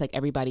 well, it looks like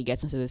everybody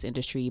gets into this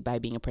industry by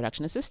being a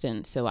production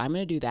assistant. So I'm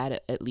going to do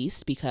that at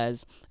least,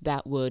 because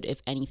that would,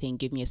 if anything,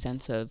 give me a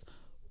sense of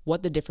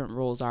what the different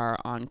roles are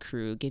on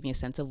crew, give me a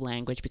sense of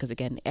language, because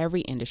again, every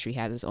industry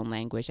has its own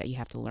language that you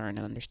have to learn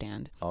and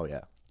understand. Oh,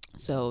 yeah.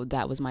 So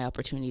that was my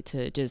opportunity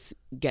to just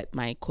get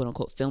my quote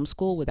unquote film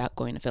school without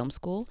going to film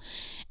school.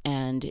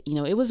 And,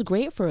 it was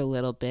great for a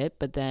little bit,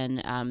 but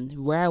then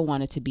where I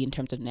wanted to be in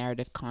terms of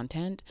narrative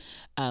content,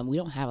 we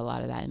don't have a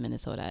lot of that in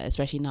Minnesota,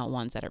 especially not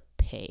ones that are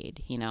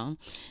paid,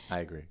 I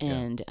agree.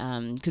 And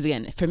because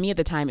again, for me at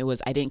the time, it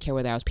was, I didn't care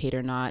whether I was paid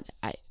or not.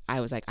 I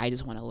was like, I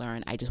just want to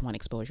learn. I just want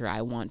exposure.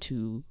 I want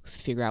to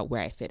figure out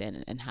where I fit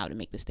in and how to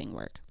make this thing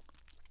work.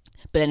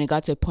 But then it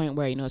got to a point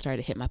where, it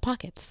started to hit my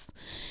pockets,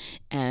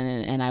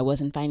 and I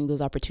wasn't finding those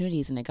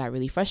opportunities, and it got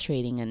really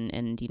frustrating.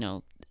 And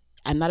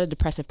I'm not a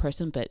depressive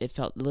person, but it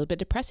felt a little bit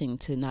depressing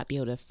to not be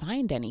able to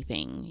find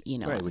anything,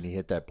 Right, when you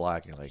hit that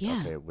block, you're like,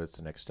 okay, what's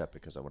the next step?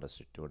 Because I want to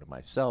start doing it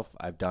myself.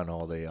 I've done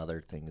all the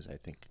other things, I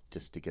think,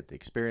 just to get the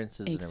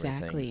experiences and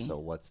everything. So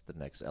what's the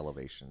next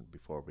elevation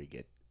before we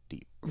get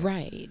deep?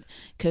 Right.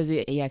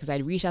 Because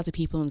I'd reach out to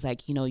people and was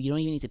like, you don't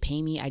even need to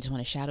pay me. I just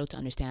want a shadow to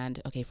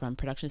understand, okay, from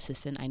production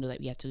assistant, I know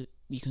that you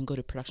can go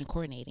to production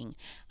coordinating.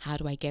 How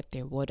do I get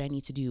there? What do I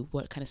need to do?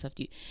 What kind of stuff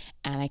do you?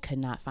 And I could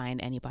not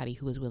find anybody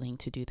who was willing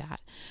to do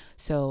that.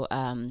 So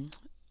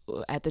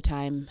at the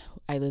time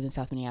I lived in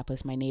South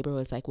Minneapolis, my neighbor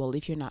was like, well,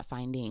 if you're not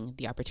finding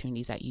the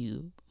opportunities that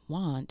you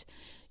want,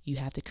 you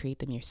have to create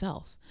them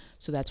yourself.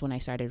 So that's when I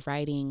started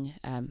writing.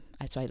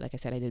 Like I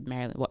said, I did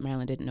what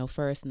Maryland didn't know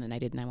first, and then I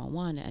did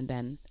 911, and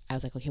then I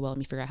was like, okay, well, let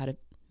me figure out how to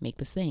make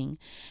this thing,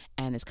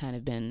 and it's kind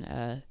of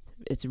been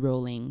it's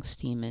rolling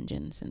steam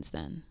engine since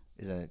then.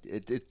 Is that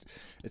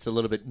it's a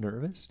little bit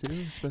nervous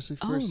too, especially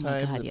first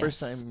my time. God, The yes. first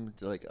time,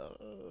 like,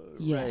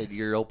 Yes. right,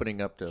 you're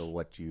opening up to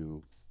what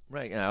you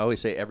right. And I always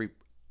say every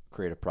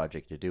creative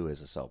project you do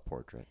is a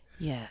self-portrait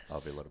Yes.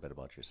 of a little bit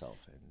about yourself,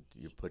 and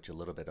you put a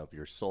little bit of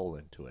your soul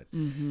into it.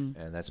 Mm-hmm.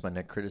 And that's my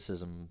next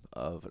criticism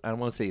of. I don't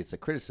want to say it's a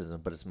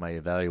criticism, but it's my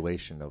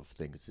evaluation of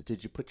things.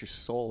 Did you put your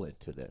soul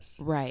into this,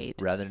 Right.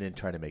 rather than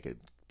trying to make it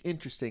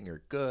interesting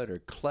or good or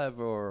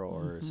clever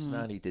or Mm-hmm.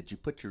 snotty? Did you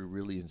put your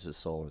really into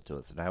soul into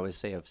it? And I always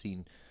say I've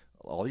seen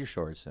all your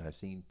shorts, and I've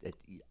seen that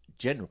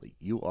generally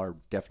you are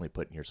definitely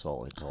putting your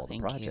soul into all the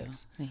Thank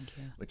projects, you. Thank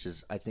you. which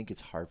is, I think it's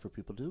hard for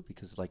people to do,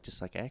 because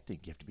just like acting,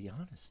 you have to be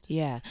honest.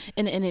 Yeah,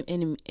 and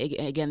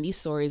again, these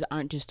stories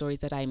aren't just stories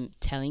that I'm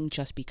telling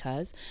just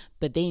because,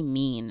 but they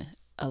mean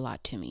a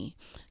lot to me.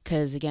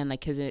 Because again,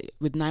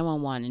 with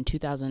 911 in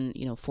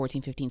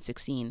 2014, 15,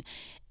 16,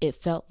 it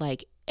felt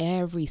like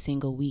every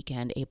single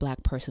weekend a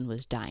Black person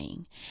was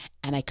dying,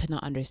 and I could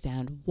not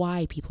understand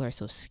why people are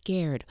so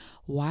scared.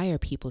 Why are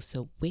people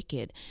so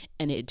wicked?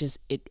 And it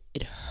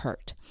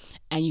hurt.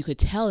 And you could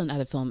tell in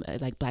other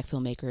like Black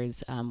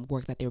filmmakers'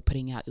 work that they were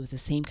putting out, it was the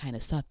same kind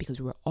of stuff, because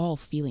we were all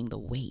feeling the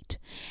weight.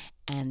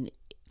 And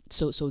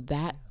so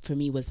that for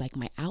me was like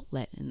my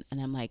outlet, and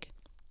I'm like,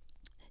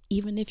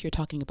 even if you're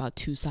talking about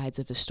two sides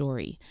of a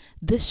story,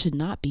 this should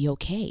not be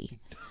okay.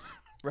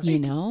 Right. You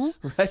know?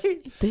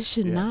 Right? This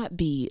should Yeah. not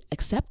be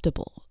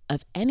acceptable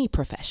of any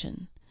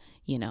profession,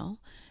 you know?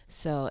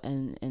 So,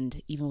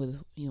 and even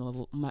with,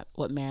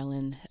 what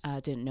Marilyn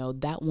didn't know,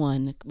 that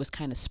one was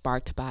kind of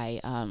sparked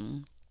by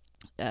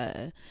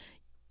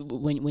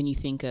when you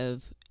think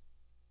of,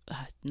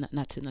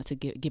 not to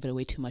give it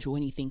away too much, but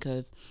when you think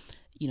of,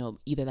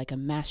 either like a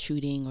mass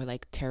shooting or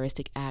like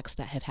terroristic acts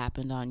that have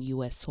happened on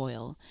U.S.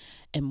 soil,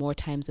 and more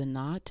times than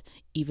not,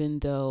 even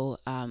though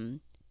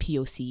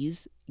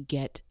POCs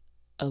get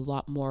a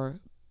lot more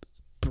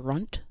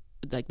brunt,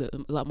 a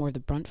lot more of the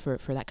brunt for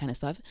that kind of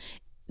stuff,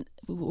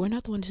 we're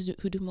not the ones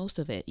who do most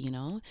of it.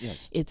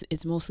 Yes.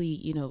 It's mostly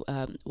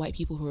white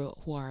people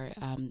who are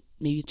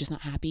maybe just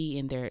not happy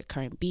in their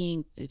current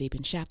being. They've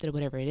been shafted or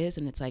whatever it is,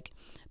 and it's like,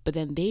 but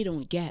then they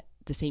don't get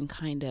the same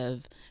kind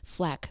of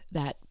flack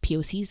that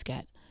POCs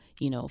get,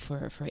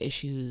 for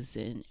issues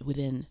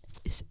within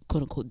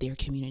quote unquote their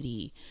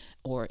community,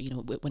 or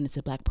when it's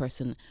a Black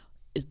person,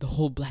 is the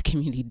whole Black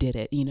community did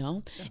it. Yeah.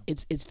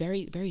 It's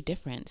very, very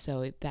different.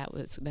 So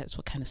that's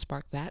what kind of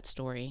sparked that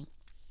story.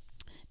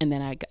 And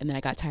then I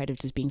got tired of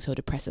just being so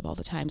depressive all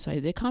the time, so I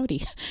did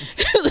comedy.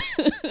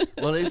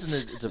 Well,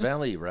 it's a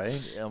value,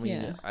 right? I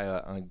mean, Yeah.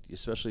 I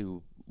especially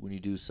when you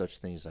do such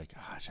things like,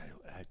 gosh,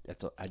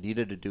 I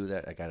needed to do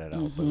that. I got it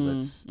out, but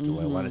do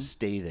I want to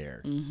stay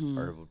there,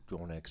 or do I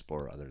want to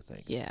explore other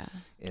things? Yeah.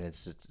 And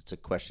it's a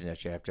question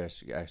that you have to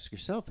ask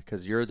yourself,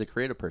 because you're the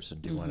creative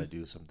person. Do you want to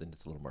do something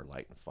that's a little more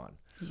light and fun?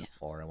 Yeah.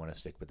 Or I want to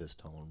stick with this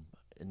tone.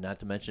 And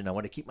not to mention, I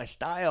want to keep my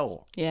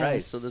style. Yes,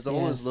 Right. So there's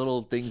all those yes.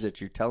 little things that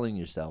you're telling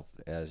yourself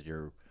as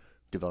you're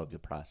developing the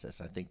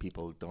process. I think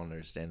people don't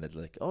understand that,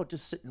 like, oh,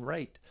 just sit and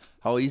write.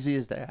 How easy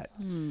is that?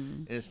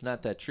 And it's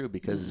not that true,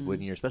 because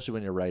especially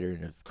when you're a writer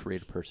and a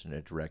creative person and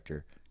a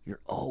director,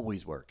 you're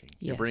always working.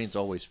 Your Yes. brain's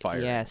always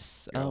firing.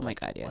 Yes. You're Oh my like,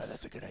 God, "Wow, yes.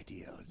 that's a good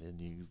idea." And then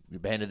you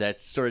abandoned that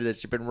story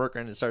that you've been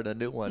working on and started a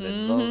new one,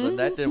 and all of a sudden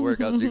that didn't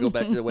work out. So you go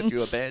back to what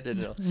you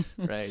abandoned.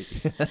 Right.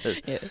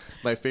 Yeah.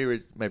 My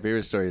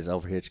favorite story is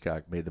Alfred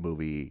Hitchcock made the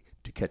movie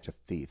To Catch a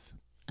Thief,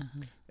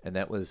 and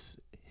that was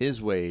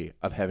his way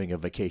of having a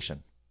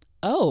vacation.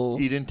 Oh.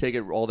 He didn't take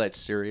it all that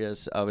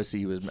serious. Obviously,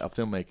 he was a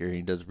filmmaker and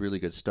he does really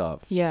good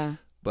stuff. Yeah.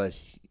 But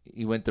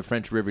he went to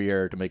French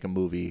Riviera to make a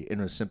movie, and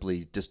it was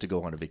simply just to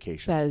go on a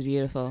vacation. That is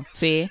beautiful.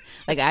 See,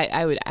 like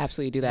I would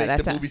absolutely do that. Make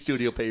That's the movie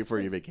studio pay for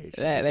your vacation.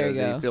 There you Because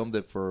go. They filmed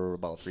it for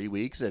about 3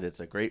 weeks, and it's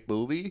a great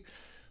movie.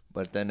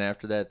 But then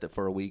after that,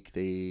 for a week,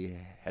 they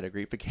had a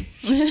great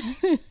vacation.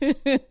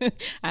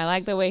 I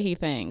like the way he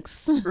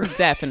thinks.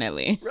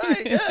 Definitely.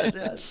 Right?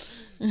 Yes.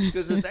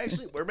 Because it's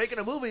actually, we're making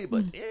a movie,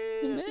 but at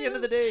the end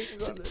of the day, you're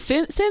going to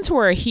Since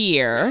we're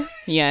here,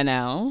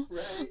 Right.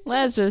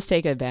 let's just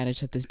take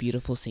advantage of this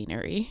beautiful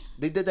scenery.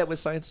 They did that with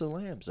Silence of the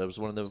Lambs. That was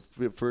one of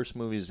the first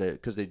movies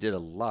because they did a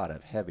lot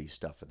of heavy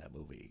stuff in that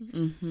movie.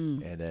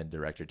 Mm-hmm. And then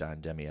director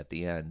Don Demi at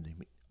the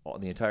end,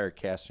 the entire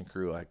cast and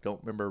crew. I don't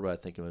remember, but I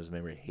think it was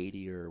maybe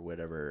Haiti or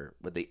whatever.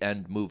 But the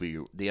end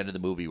of the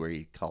movie where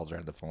he calls her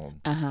on the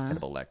phone,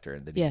 Hannibal Lecter,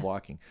 and then he's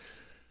walking.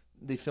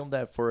 They filmed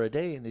that for a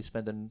day, and they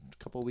spent a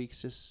couple of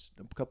weeks,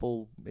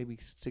 maybe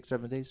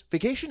 6-7 days,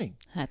 vacationing.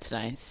 That's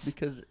nice.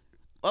 Because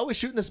we're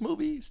shooting this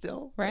movie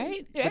still,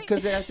 Right?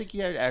 Because I think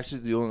you had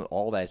actually doing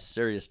all that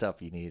serious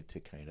stuff. You needed to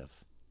kind of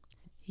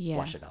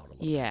flush it out a little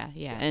bit.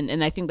 Yeah.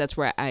 And I think that's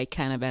where I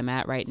kind of am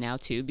at right now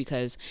too,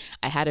 because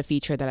I had a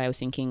feature that I was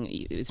thinking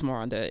it's more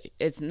on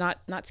it's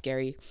not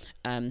scary,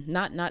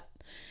 not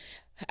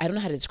I don't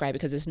know how to describe it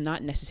because it's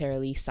not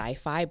necessarily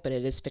sci-fi, but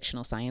it is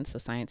fictional science, so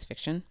science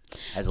fiction.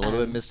 Has a little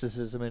bit of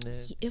mysticism in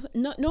it.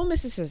 No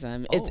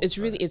mysticism. Oh, It's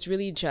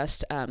really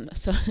just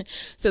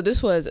so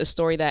this was a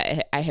story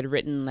that I had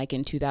written like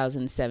in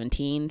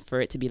 2017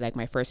 for it to be like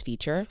my first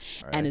feature,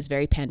 and it's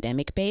very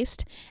pandemic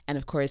based. And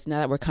of course,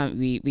 now that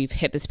we've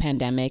hit this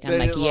pandemic, I'm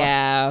like,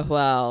 yeah,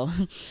 well,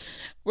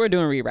 we're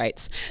doing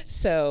rewrites.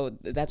 So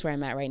that's where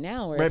I'm at right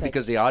now. Where Right, it's like,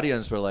 because the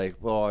audience were like,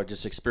 well, I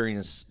just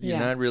experienced, you're Yeah.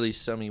 not really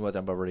telling me what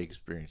I'm already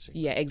experiencing.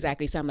 yeah,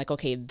 exactly. So I'm like,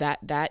 okay,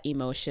 that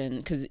emotion,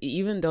 because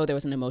even though there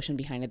was an emotion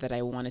behind it that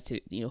I wanted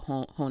to,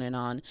 hone in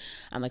on,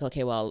 I'm like,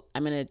 okay, well,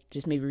 I'm gonna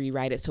just maybe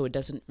rewrite it so it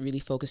doesn't really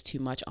focus too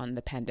much on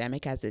the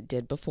pandemic as it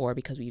did before,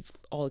 because we've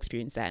all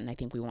experienced that, and I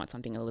think we want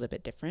something a little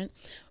bit different.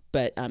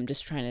 But I'm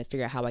just trying to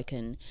figure out how I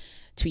can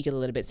tweak it a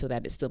little bit so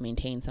that it still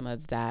maintains some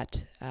of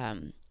that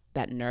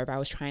that nerve I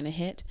was trying to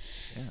hit.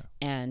 Yeah.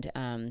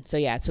 And so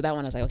that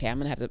one I was like, okay, I'm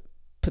gonna have to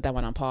put that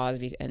one on pause,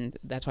 and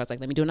that's why I was like,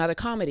 let me do another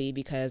comedy,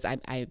 because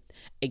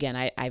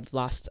I've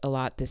lost a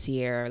lot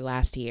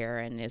last year,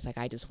 and it's like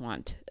I just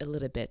want a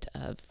little bit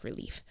of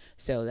relief.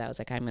 So that was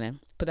like, I'm gonna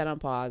put that on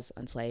pause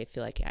until I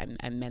feel like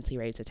I'm mentally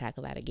ready to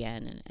tackle that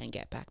again and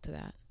get back to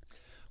that.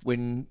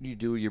 When you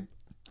do your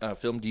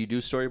film, do you do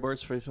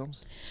storyboards for your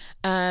films?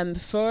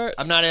 For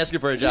I'm not asking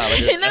for a job.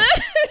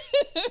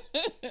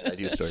 I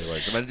do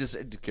storyboards. I'm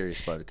just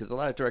curious about it, because a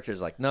lot of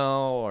directors are like,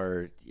 no,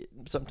 or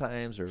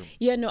sometimes, or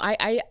yeah, no,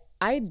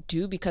 I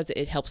do, because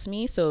it helps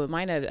me. So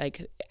mine are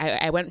like,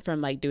 I went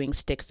from like doing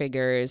stick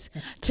figures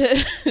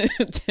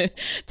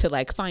to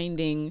like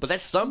finding. but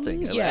that's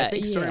something. Yeah, I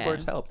think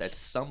storyboards yeah. help. That's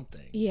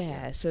something.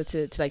 Yeah, so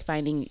to like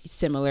finding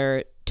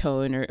similar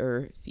tone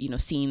or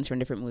scenes from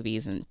different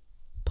movies and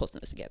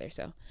posting this together.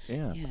 So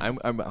Yeah. Yeah.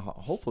 I'm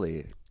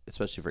hopefully,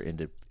 especially for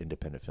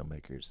independent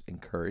filmmakers,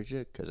 encourage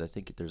it, because I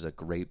think there's a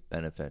great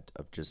benefit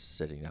of just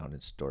sitting down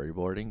and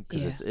storyboarding,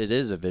 because Yeah. it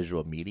is a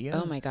visual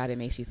medium. oh my God, it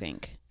makes you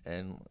think.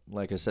 And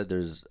like I said,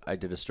 I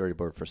did a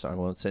storyboard for some, I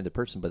won't say the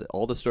person, but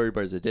all the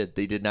storyboards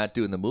they did not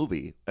do in the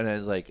movie. And I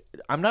was like,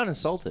 I'm not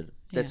insulted.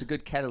 That's Yeah. a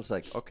good catalyst.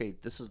 Like, okay,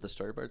 this is the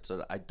storyboard,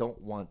 so I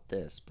don't want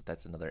this, but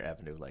that's another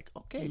avenue. Like,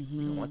 okay,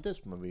 you don't want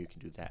this, maybe you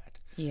can do that.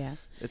 Yeah.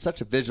 It's such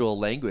a visual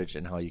language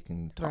and how you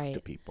can talk to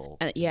Right. people.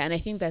 And I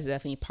think that's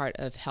definitely part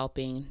of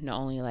helping, not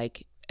only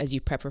like as you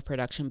prep for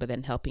production, but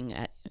then helping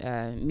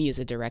me as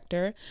a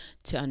director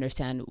to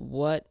understand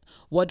what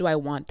do I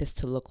want this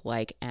to look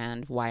like,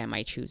 and why am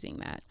I choosing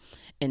that?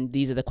 And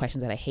these are the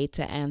questions that I hate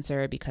to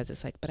answer, because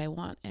it's like, but I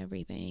want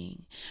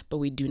everything. But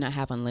we do not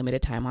have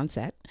unlimited time on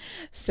set.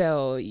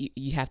 So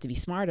you have to be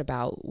smart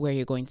about where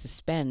you're going to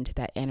spend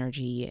that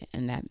energy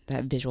and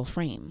that visual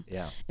frame.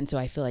 Yeah. And so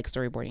I feel like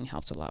storyboarding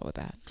helps a lot with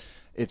that.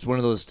 It's one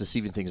of those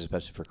deceiving things,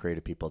 especially for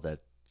creative people,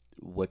 that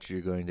what's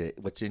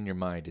in your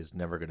mind is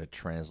never going to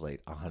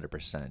translate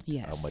 100%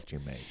 Yes. on what you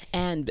make.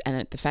 And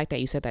the fact that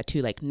you said that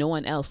too, like no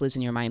one else lives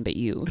in your mind but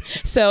you.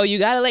 So you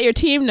got to let your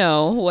team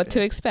know what to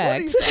What are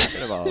expect. you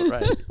talking about?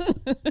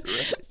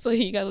 Right. So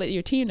you got to let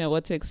your team know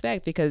what to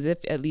expect, because if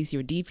at least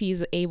your DP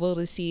is able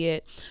to see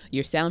it,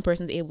 your sound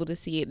person's able to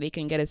see it, they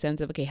can get a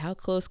sense of, okay, how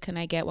close can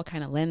I get? What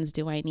kind of lens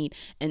do I need?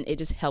 And it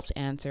just helps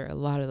answer a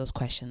lot of those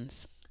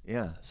questions.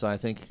 Yeah. So I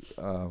think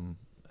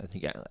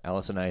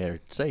Alice and I are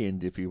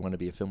saying, if you want to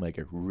be a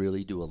filmmaker,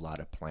 really do a lot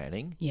of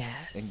planning. Yes.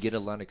 And get a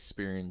lot of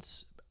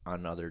experience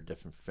on other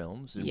different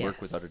films and work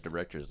with Yes. other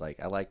directors.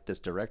 Like, I like this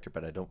director,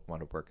 but I don't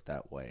want to work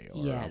that way,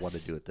 or I want to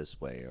Yes. do it this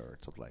way, or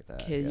something like that.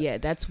 'Cause, yeah,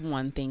 that's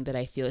one thing that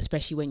I feel,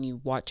 especially when you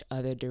watch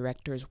other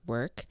directors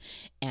work,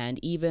 and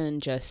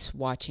even just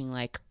watching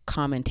like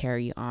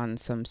commentary on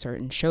some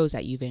certain shows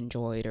that you've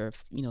enjoyed, or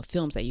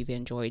films that you've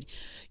enjoyed,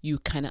 you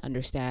kind of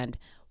understand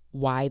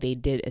why they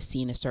did a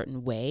scene a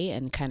certain way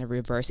and kind of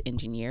reverse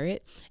engineer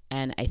it.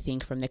 And I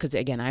think from there, because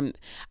again,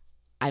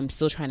 I'm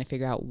still trying to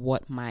figure out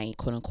what my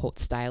quote unquote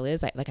style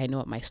is. Like I know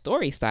what my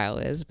story style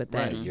is, but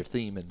then Right, your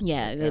theme.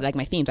 And like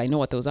my themes, I know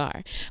what those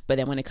are. But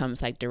then when it comes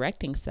to like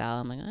directing style,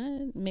 I'm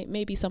like,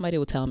 maybe somebody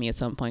will tell me at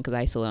some point, because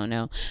I still don't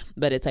know.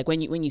 But it's like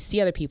when you see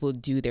other people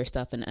do their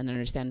stuff and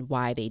understand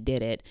why they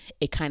did it,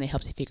 it kind of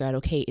helps you figure out,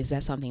 okay, is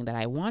that something that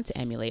I want to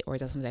emulate, or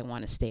is that something I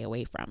want to stay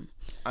away from?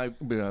 I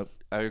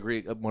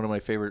agree. One of my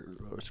favorite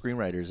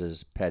screenwriters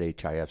is Paddy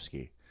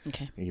Chayefsky.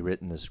 Okay. He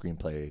written the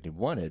screenplay, and he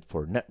won it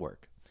for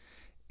Network.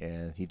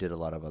 And he did a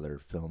lot of other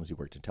films. He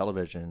worked in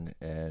television,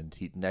 and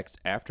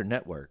after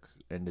Network,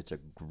 and it's a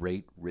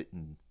great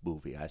written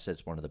movie. I said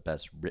it's one of the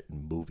best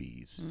written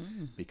movies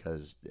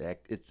because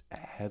it's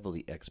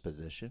heavily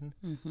exposition,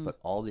 but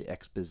all the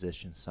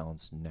exposition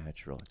sounds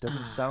natural. It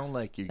doesn't sound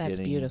like you're that's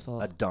getting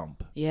beautiful. a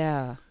dump.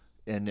 Yeah.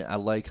 And I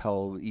like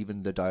how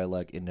even the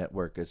dialogue in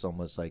Network is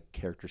almost like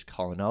characters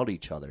calling out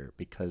each other,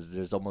 because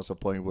there's almost a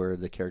point where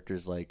the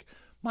character's like,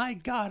 my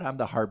God, I'm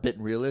the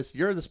hard-bitten realist.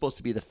 You're supposed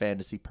to be the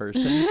fantasy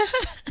person.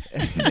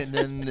 And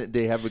then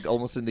they have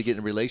almost they get in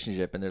a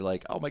relationship, and they're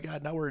like, oh my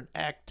God, now we're in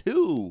Act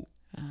 2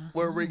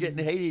 where we're getting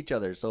to hate each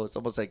other. So it's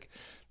almost like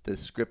the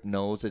script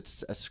knows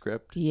it's a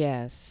script,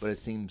 Yes. but it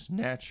seems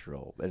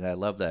natural. And I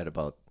love that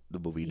about the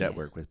movie Yeah.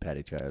 Network with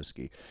Patty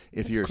Chayefsky.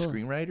 If That's you're cool. a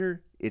screenwriter,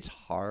 it's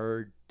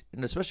hard,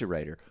 and especially a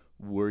writer,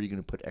 where are you going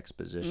to put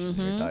exposition in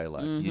your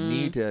dialogue? You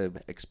need to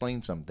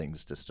explain some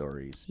things to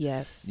stories.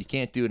 Yes. You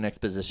can't do an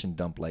exposition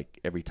dump like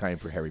every time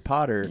for Harry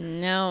Potter,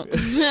 No.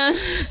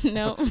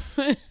 No.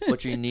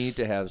 but you need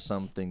to have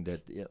something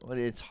that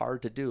it's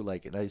hard to do.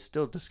 Like, and I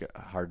still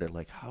hard to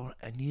like how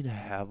I need to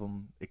have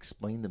them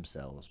explain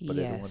themselves, but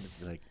I don't want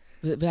Yes. to like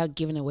Without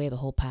giving away the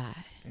whole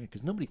pie.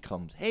 because nobody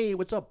comes. Hey,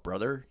 what's up,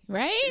 brother?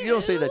 Right? You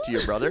don't say that to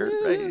your brother,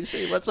 right? You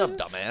say, "What's up,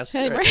 dumbass?"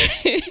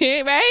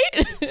 Right?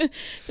 Right?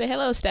 Say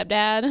hello,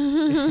 stepdad.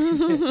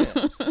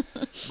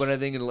 But I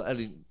think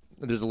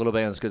there's a little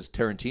balance because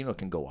Tarantino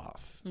can go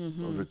off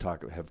over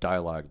have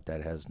dialogue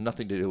that has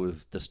nothing to do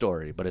with the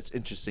story, but it's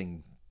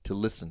interesting to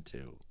listen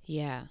to.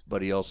 Yeah.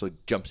 But he also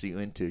jumps you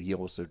into. He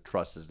also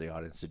trusts the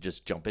audience to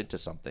just jump into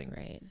something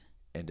Right.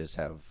 and just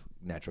have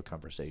natural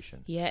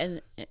conversation. Yeah,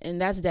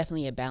 and that's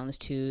definitely a balance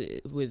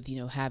too, with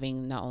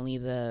having not only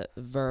the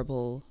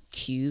verbal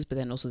cues but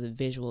then also the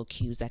visual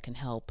cues that can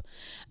help,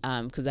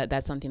 because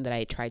that's something that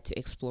I tried to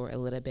explore a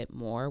little bit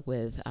more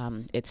with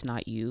It's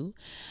Not You,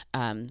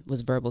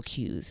 was verbal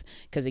cues,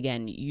 because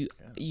again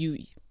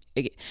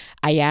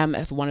I am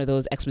one of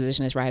those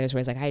expositionist writers where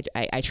it's like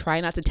I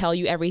try not to tell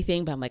you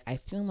everything, but I'm like I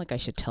feel like I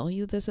should tell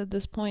you this at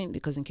this point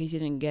because in case you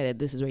didn't get it,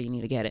 this is where you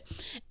need to get it.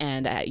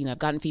 And I've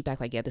gotten feedback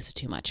like, yeah, this is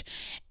too much,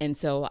 and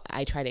so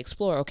I try to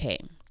explore. Okay,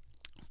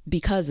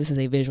 because this is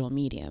a visual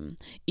medium,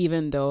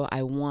 even though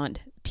I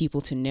want people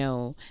to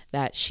know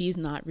that she's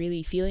not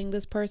really feeling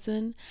this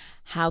person,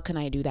 how can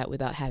I do that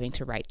without having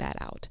to write that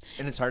out?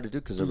 And it's hard to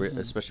do because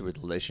especially with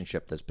a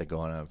relationship that's been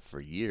going on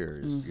for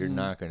years, you're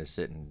not going to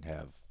sit and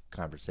have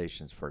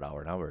conversations for an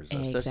hour and hours.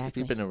 If Exactly.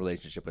 you've been in a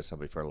relationship with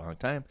somebody for a long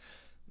time,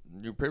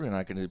 you're probably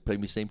not going to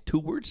maybe say 2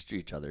 words to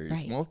each other.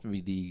 Right. It's more to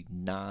be the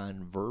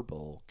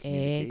non-verbal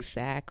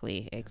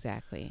communication.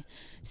 Exactly.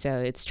 So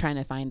it's trying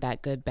to find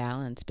that good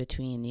balance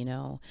between,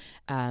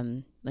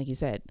 like you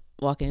said,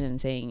 walking in and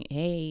saying,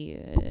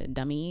 "Hey,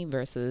 dummy,"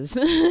 versus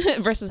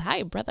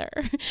 "Hi, brother,"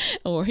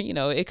 or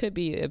it could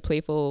be a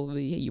playful.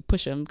 You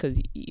push them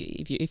because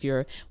if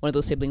you're one of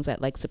those siblings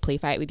that likes to play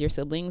fight with your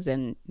siblings,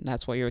 then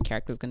that's what your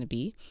character is going to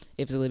be.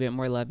 If it's a little bit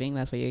more loving,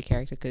 that's what your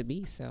character could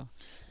be. So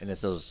And it's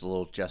those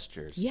little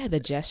gestures. yeah, the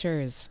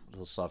gestures.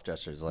 Little soft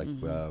gestures. Like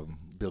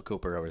Bill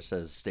Cooper always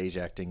says, stage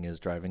acting is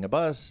driving a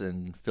bus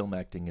and film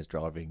acting is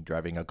driving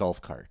a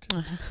golf cart.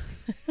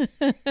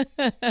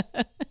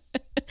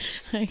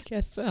 I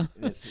guess so.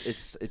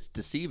 It's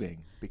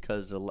deceiving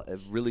because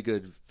really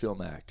good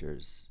film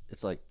actors,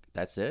 it's like,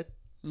 that's it?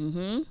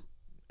 Mm-hmm.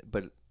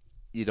 But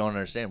you don't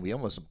understand. We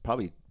almost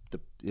probably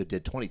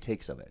did 20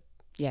 takes of it.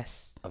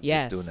 Yes. Of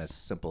Yes. just doing that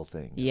simple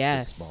thing.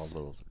 Yes. Just small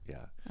little,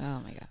 yeah.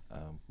 Oh my God.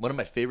 One of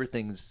my favorite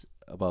things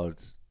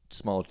about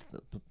small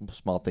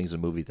things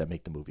in movies that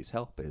make the movies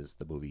help is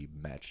the movie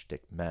Matchstick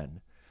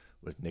Men,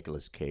 with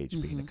Nicolas Cage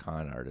being a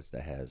con artist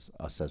that has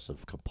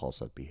obsessive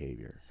compulsive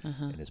behavior,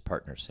 and his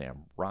partner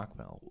Sam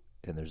Rockwell.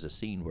 And there's a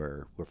scene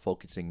where we're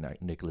focusing on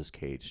Nicolas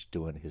Cage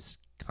doing his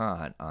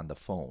con on the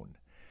phone,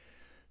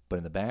 but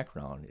in the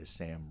background is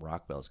Sam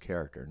Rockwell's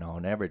character. Now,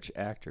 an average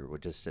actor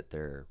would just sit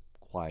there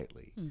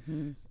quietly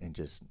and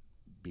just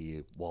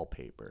be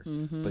wallpaper,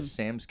 but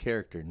Sam's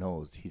character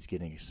knows he's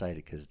getting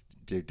excited because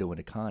they're doing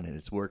a con and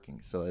it's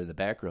working. So in the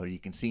background, you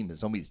can see him as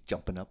somebody's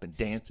jumping up and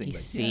dancing. You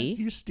like, see? yes,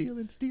 you're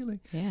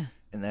stealing. Yeah.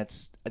 And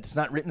it's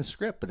not written in the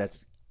script, but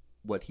that's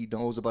what he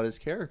knows about his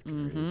character.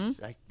 Is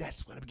like,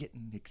 that's what I'm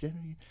getting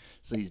excited.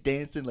 So he's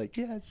dancing like,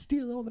 yeah,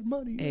 steal all their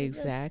money.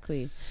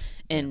 Exactly.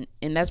 And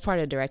that's part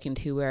of directing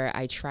too, where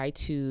I try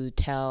to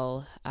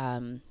tell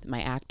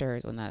my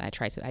actors,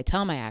 I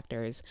tell my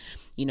actors,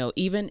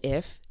 even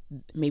if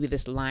maybe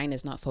this line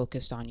is not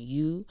focused on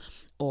you,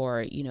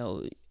 or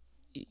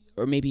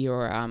or maybe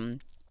you're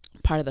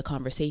part of the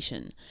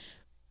conversation,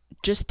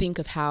 just think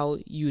of how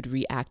you'd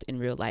react in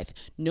real life.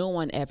 No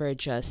one ever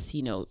just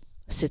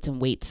sits and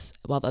waits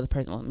while the other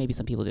person, well, maybe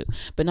some people do,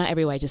 but not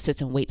everybody just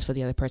sits and waits for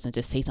the other person to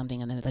just say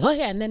something and then they're like, oh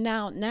yeah, and then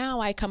now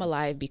I come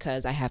alive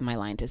because I have my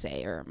line to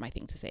say or my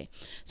thing to say.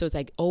 So it's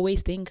like,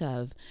 always think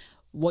of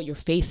what your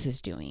face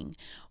is doing,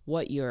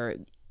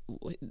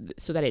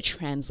 so that it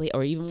translates,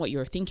 or even what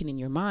you're thinking in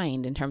your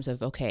mind in terms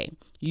of, okay,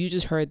 you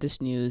just heard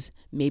this news,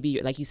 maybe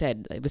you're, like you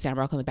said, with Sam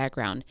Rockwell in the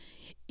background,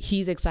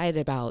 he's excited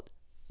about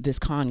this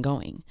con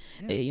going,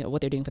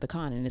 what they're doing for the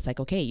con, and it's like,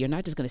 okay, you're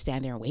not just going to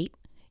stand there and wait.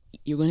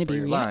 You're going to be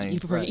reacting.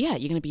 Right. Yeah,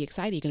 you're going to be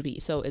excited. You're going to be,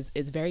 so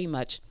it's very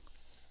much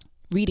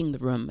reading the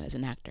room as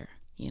an actor,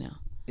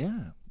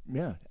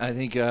 Yeah. I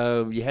think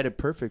you had it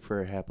perfect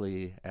for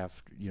happily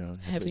after,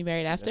 Happily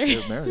married after.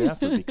 Married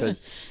after,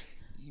 because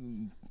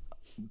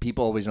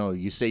people always know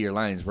you say your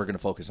lines, we're going to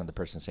focus on the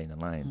person saying the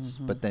lines.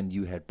 But then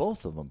you had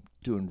both of them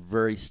doing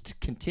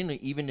continue,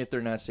 even if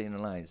they're not saying the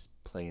lines,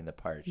 playing the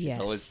part.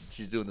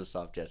 She's doing the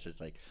soft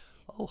gestures like,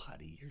 oh,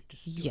 honey, you're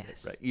just doing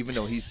it right. Even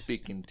though he's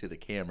speaking to the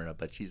camera,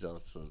 but she's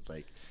also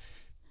like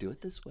do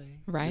it this way.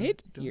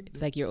 Right?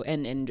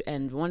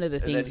 And one of the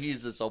And things. then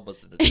he's just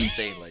almost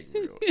insane, like.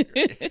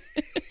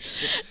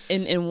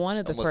 In one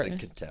of the Almost in first.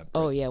 contempt.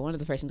 Oh yeah, one of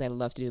the first things I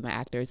love to do with my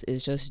actors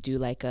is just do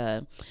like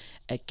a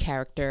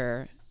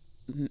character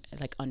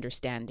like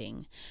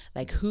understanding,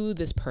 like who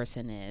this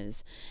person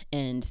is.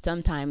 And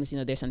sometimes,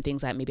 there's some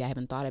things that maybe I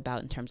haven't thought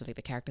about in terms of like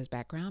the character's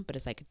background, but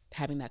it's like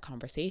having that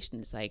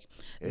conversation. It's like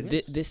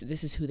this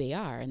is who they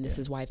are, and this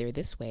is why they're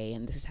this way,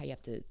 and this is how you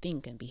have to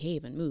think and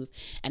behave and move.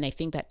 And I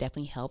think that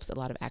definitely helps a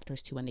lot of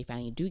actors too when they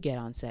finally do get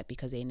on set,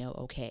 because they know,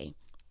 okay,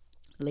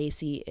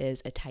 Lacey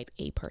is a type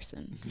A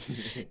person,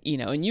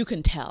 and you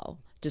can tell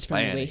just from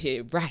the way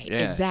she, right,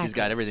 yeah, exactly. She's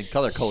got everything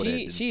color coded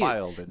and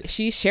filed. And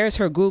she shares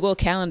her Google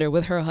Calendar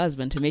with her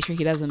husband to make sure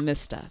he doesn't miss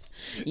stuff,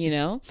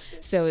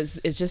 So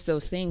it's just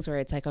those things where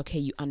it's like, okay,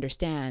 you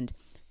understand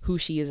who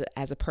she is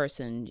as a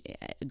person,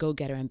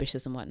 go-getter,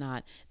 ambitious and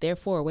whatnot.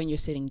 Therefore, when you're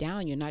sitting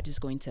down, you're not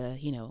just going to,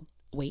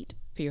 wait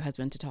for your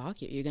husband to talk.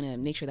 You're going to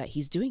make sure that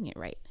he's doing it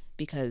right,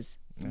 because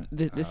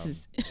this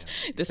is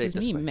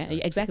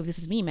me. Exactly. This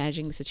is me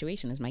managing the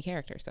situation as my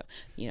character. So,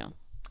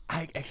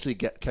 I actually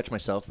catch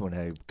myself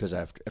because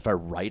if I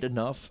write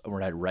enough,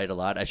 or I write a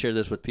lot. I share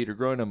this with Peter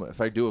Groen.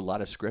 If I do a lot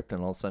of script and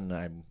all of a sudden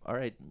I'm, all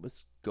right,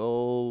 let's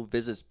go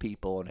visit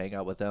people and hang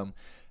out with them,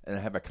 and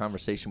I have a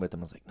conversation with them.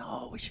 I was like,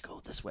 no, we should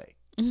go this way.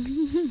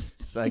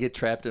 So I get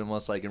trapped in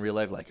almost like in real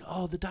life, like,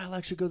 oh, the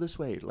dialogue should go this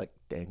way. Like,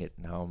 dang it,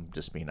 now I'm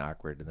just being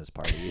awkward in this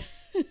party.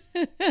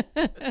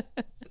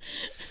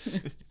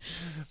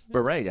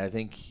 But right, I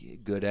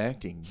think good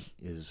acting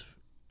is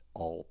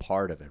all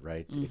part of it,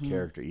 right? The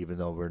character, even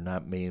though we're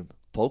not main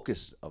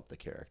focus of the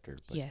character,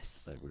 but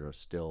yes, like we're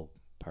still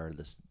part of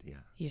this. Yeah,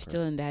 you're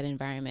still in that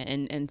environment.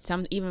 And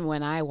some, even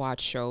when I watch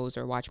shows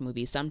or watch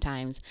movies,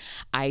 sometimes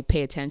I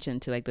pay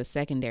attention to like the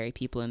secondary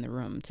people in the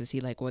room to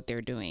see like what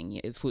they're doing,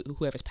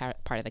 whoever's part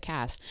of the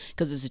cast,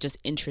 because it's just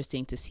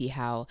interesting to see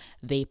how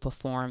they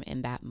perform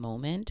in that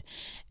moment,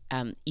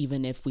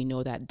 even if we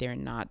know that they're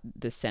not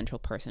the central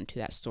person to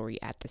that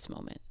story at this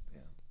moment.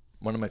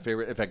 One of my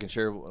favorite, if I can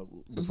share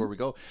before we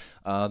go,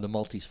 the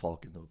Maltese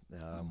Falcon,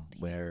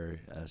 where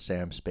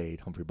Sam Spade,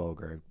 Humphrey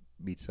Bogart,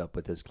 meets up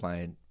with his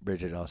client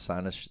Bridget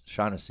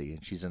O'Shaughnessy,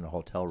 and she's in a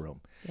hotel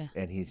room,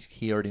 and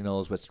he already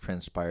knows what's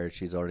transpired.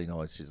 She's already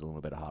knows she's a little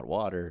bit of hot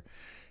water,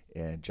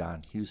 and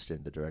John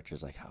Huston, the director,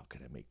 is like, how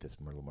can I make this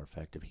a little more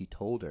effective? He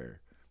told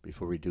her,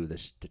 before we do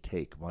this to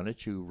take, why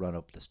don't you run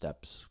up the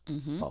steps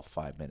about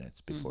 5 minutes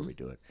before we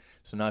do it?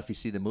 So now if you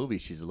see the movie,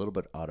 she's a little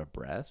bit out of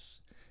breath.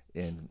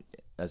 And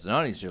as an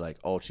audience, you're like,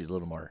 oh, she's a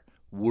little more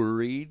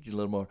worried, a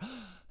little more,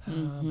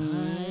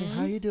 hi,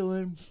 how you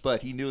doing?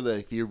 But he knew that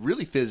if you're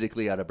really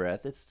physically out of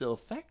breath, it's still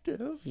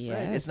effective. Yes.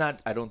 Right? It's not,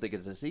 I don't think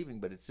it's deceiving,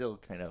 but it's still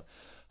kind of,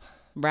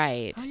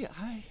 right.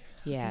 Hi.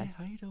 Yeah. Okay,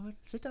 how you doing?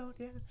 Sit down.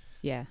 Yeah.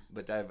 Yeah.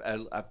 But I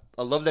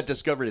love that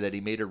discovery that he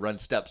made her run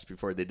steps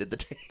before they did the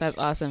take. That's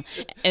awesome.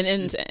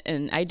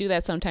 And I do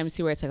that sometimes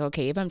too, where it's like,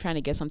 okay, if I'm trying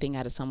to get something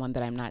out of someone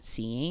that I'm not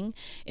seeing,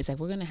 it's like,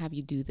 we're going to have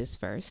you do this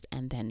first,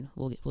 and then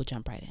we'll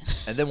jump right in.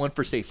 And then one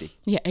for safety.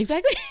 Yeah,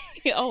 exactly.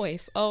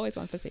 always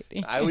one for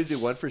safety. I always do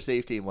one for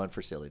safety and one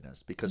for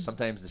silliness, because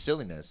sometimes the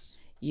silliness,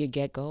 you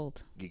get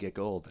gold.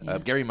 Yeah.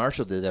 Gary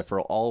Marshall did that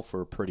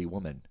for Pretty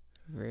Woman.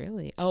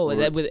 Really? Oh,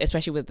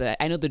 especially with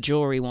I know the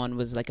jewelry one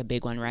was like a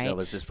big one, right? That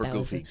was just for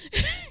goofy.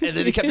 And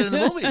then he kept it in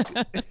the movie.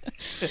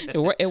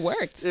 It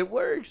worked. It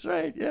works,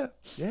 right? Yeah.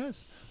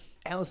 Yes.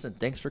 Allison,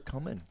 thanks for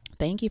coming.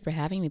 Thank you for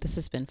having me. This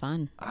has been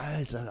fun.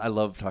 I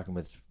love talking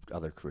with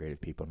other creative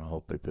people, and I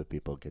hope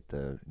people get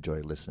to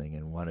enjoy listening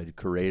and want to do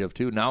creative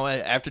too. Now,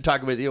 after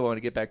talking with you, I want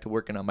to get back to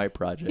working on my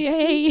project.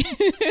 Yay!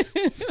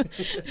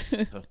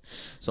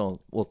 So,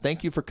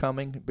 thank you for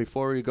coming.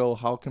 Before we go,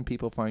 how can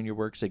people find your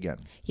works again?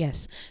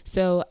 Yes.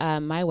 So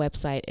my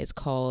website is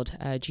called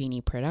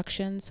Genie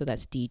Productions. So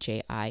that's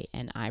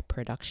DJINI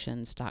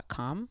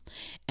Productions.com.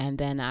 And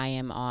then I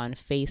am on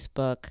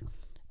Facebook,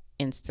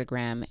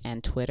 Instagram,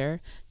 and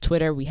Twitter.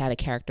 Twitter, we had a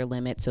character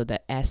limit, so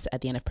the S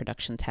at the end of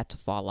productions had to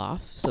fall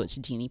off. So it's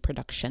Genie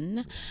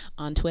Production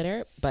on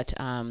Twitter, but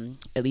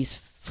at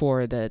least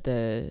for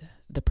the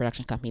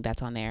production company,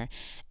 that's on there.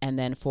 And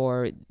then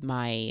for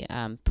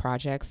my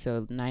projects,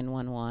 so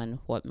 911,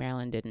 What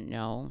Marilyn Didn't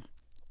Know,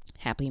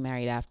 Happily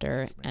Married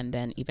After, and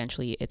then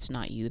eventually It's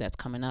Not You, that's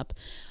coming up.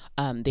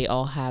 They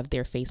all have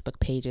their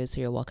Facebook pages,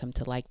 so you're welcome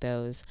to like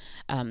those.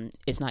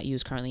 It's Not You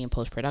is currently in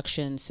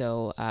post-production,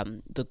 so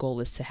the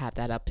goal is to have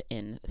that up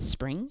in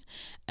spring.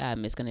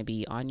 It's going to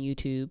be on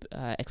YouTube,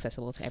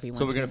 accessible to everyone.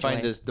 So we're going to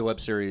find the web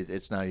series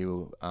It's Not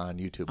You on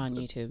YouTube. On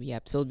YouTube,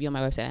 yep. So it'll be on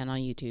my website and on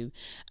YouTube.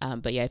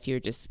 But yeah, if you're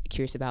just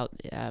curious about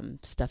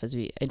stuff as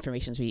we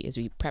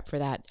prep for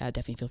that,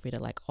 definitely feel free to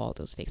like all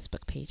those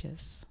Facebook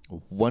pages.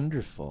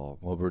 Wonderful.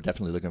 Well, we're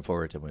definitely looking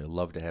forward to it. We'd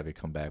love to have you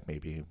come back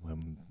maybe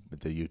when the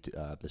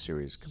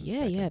series comes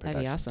back. Yeah, that'd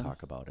be awesome.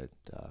 Talk about it.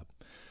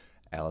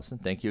 Allison,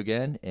 thank you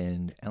again.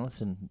 And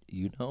Allison,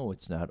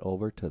 it's not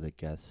over till the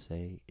guests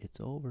say it's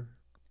over.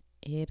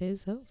 It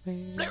is over.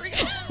 There we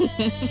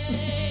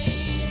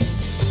go.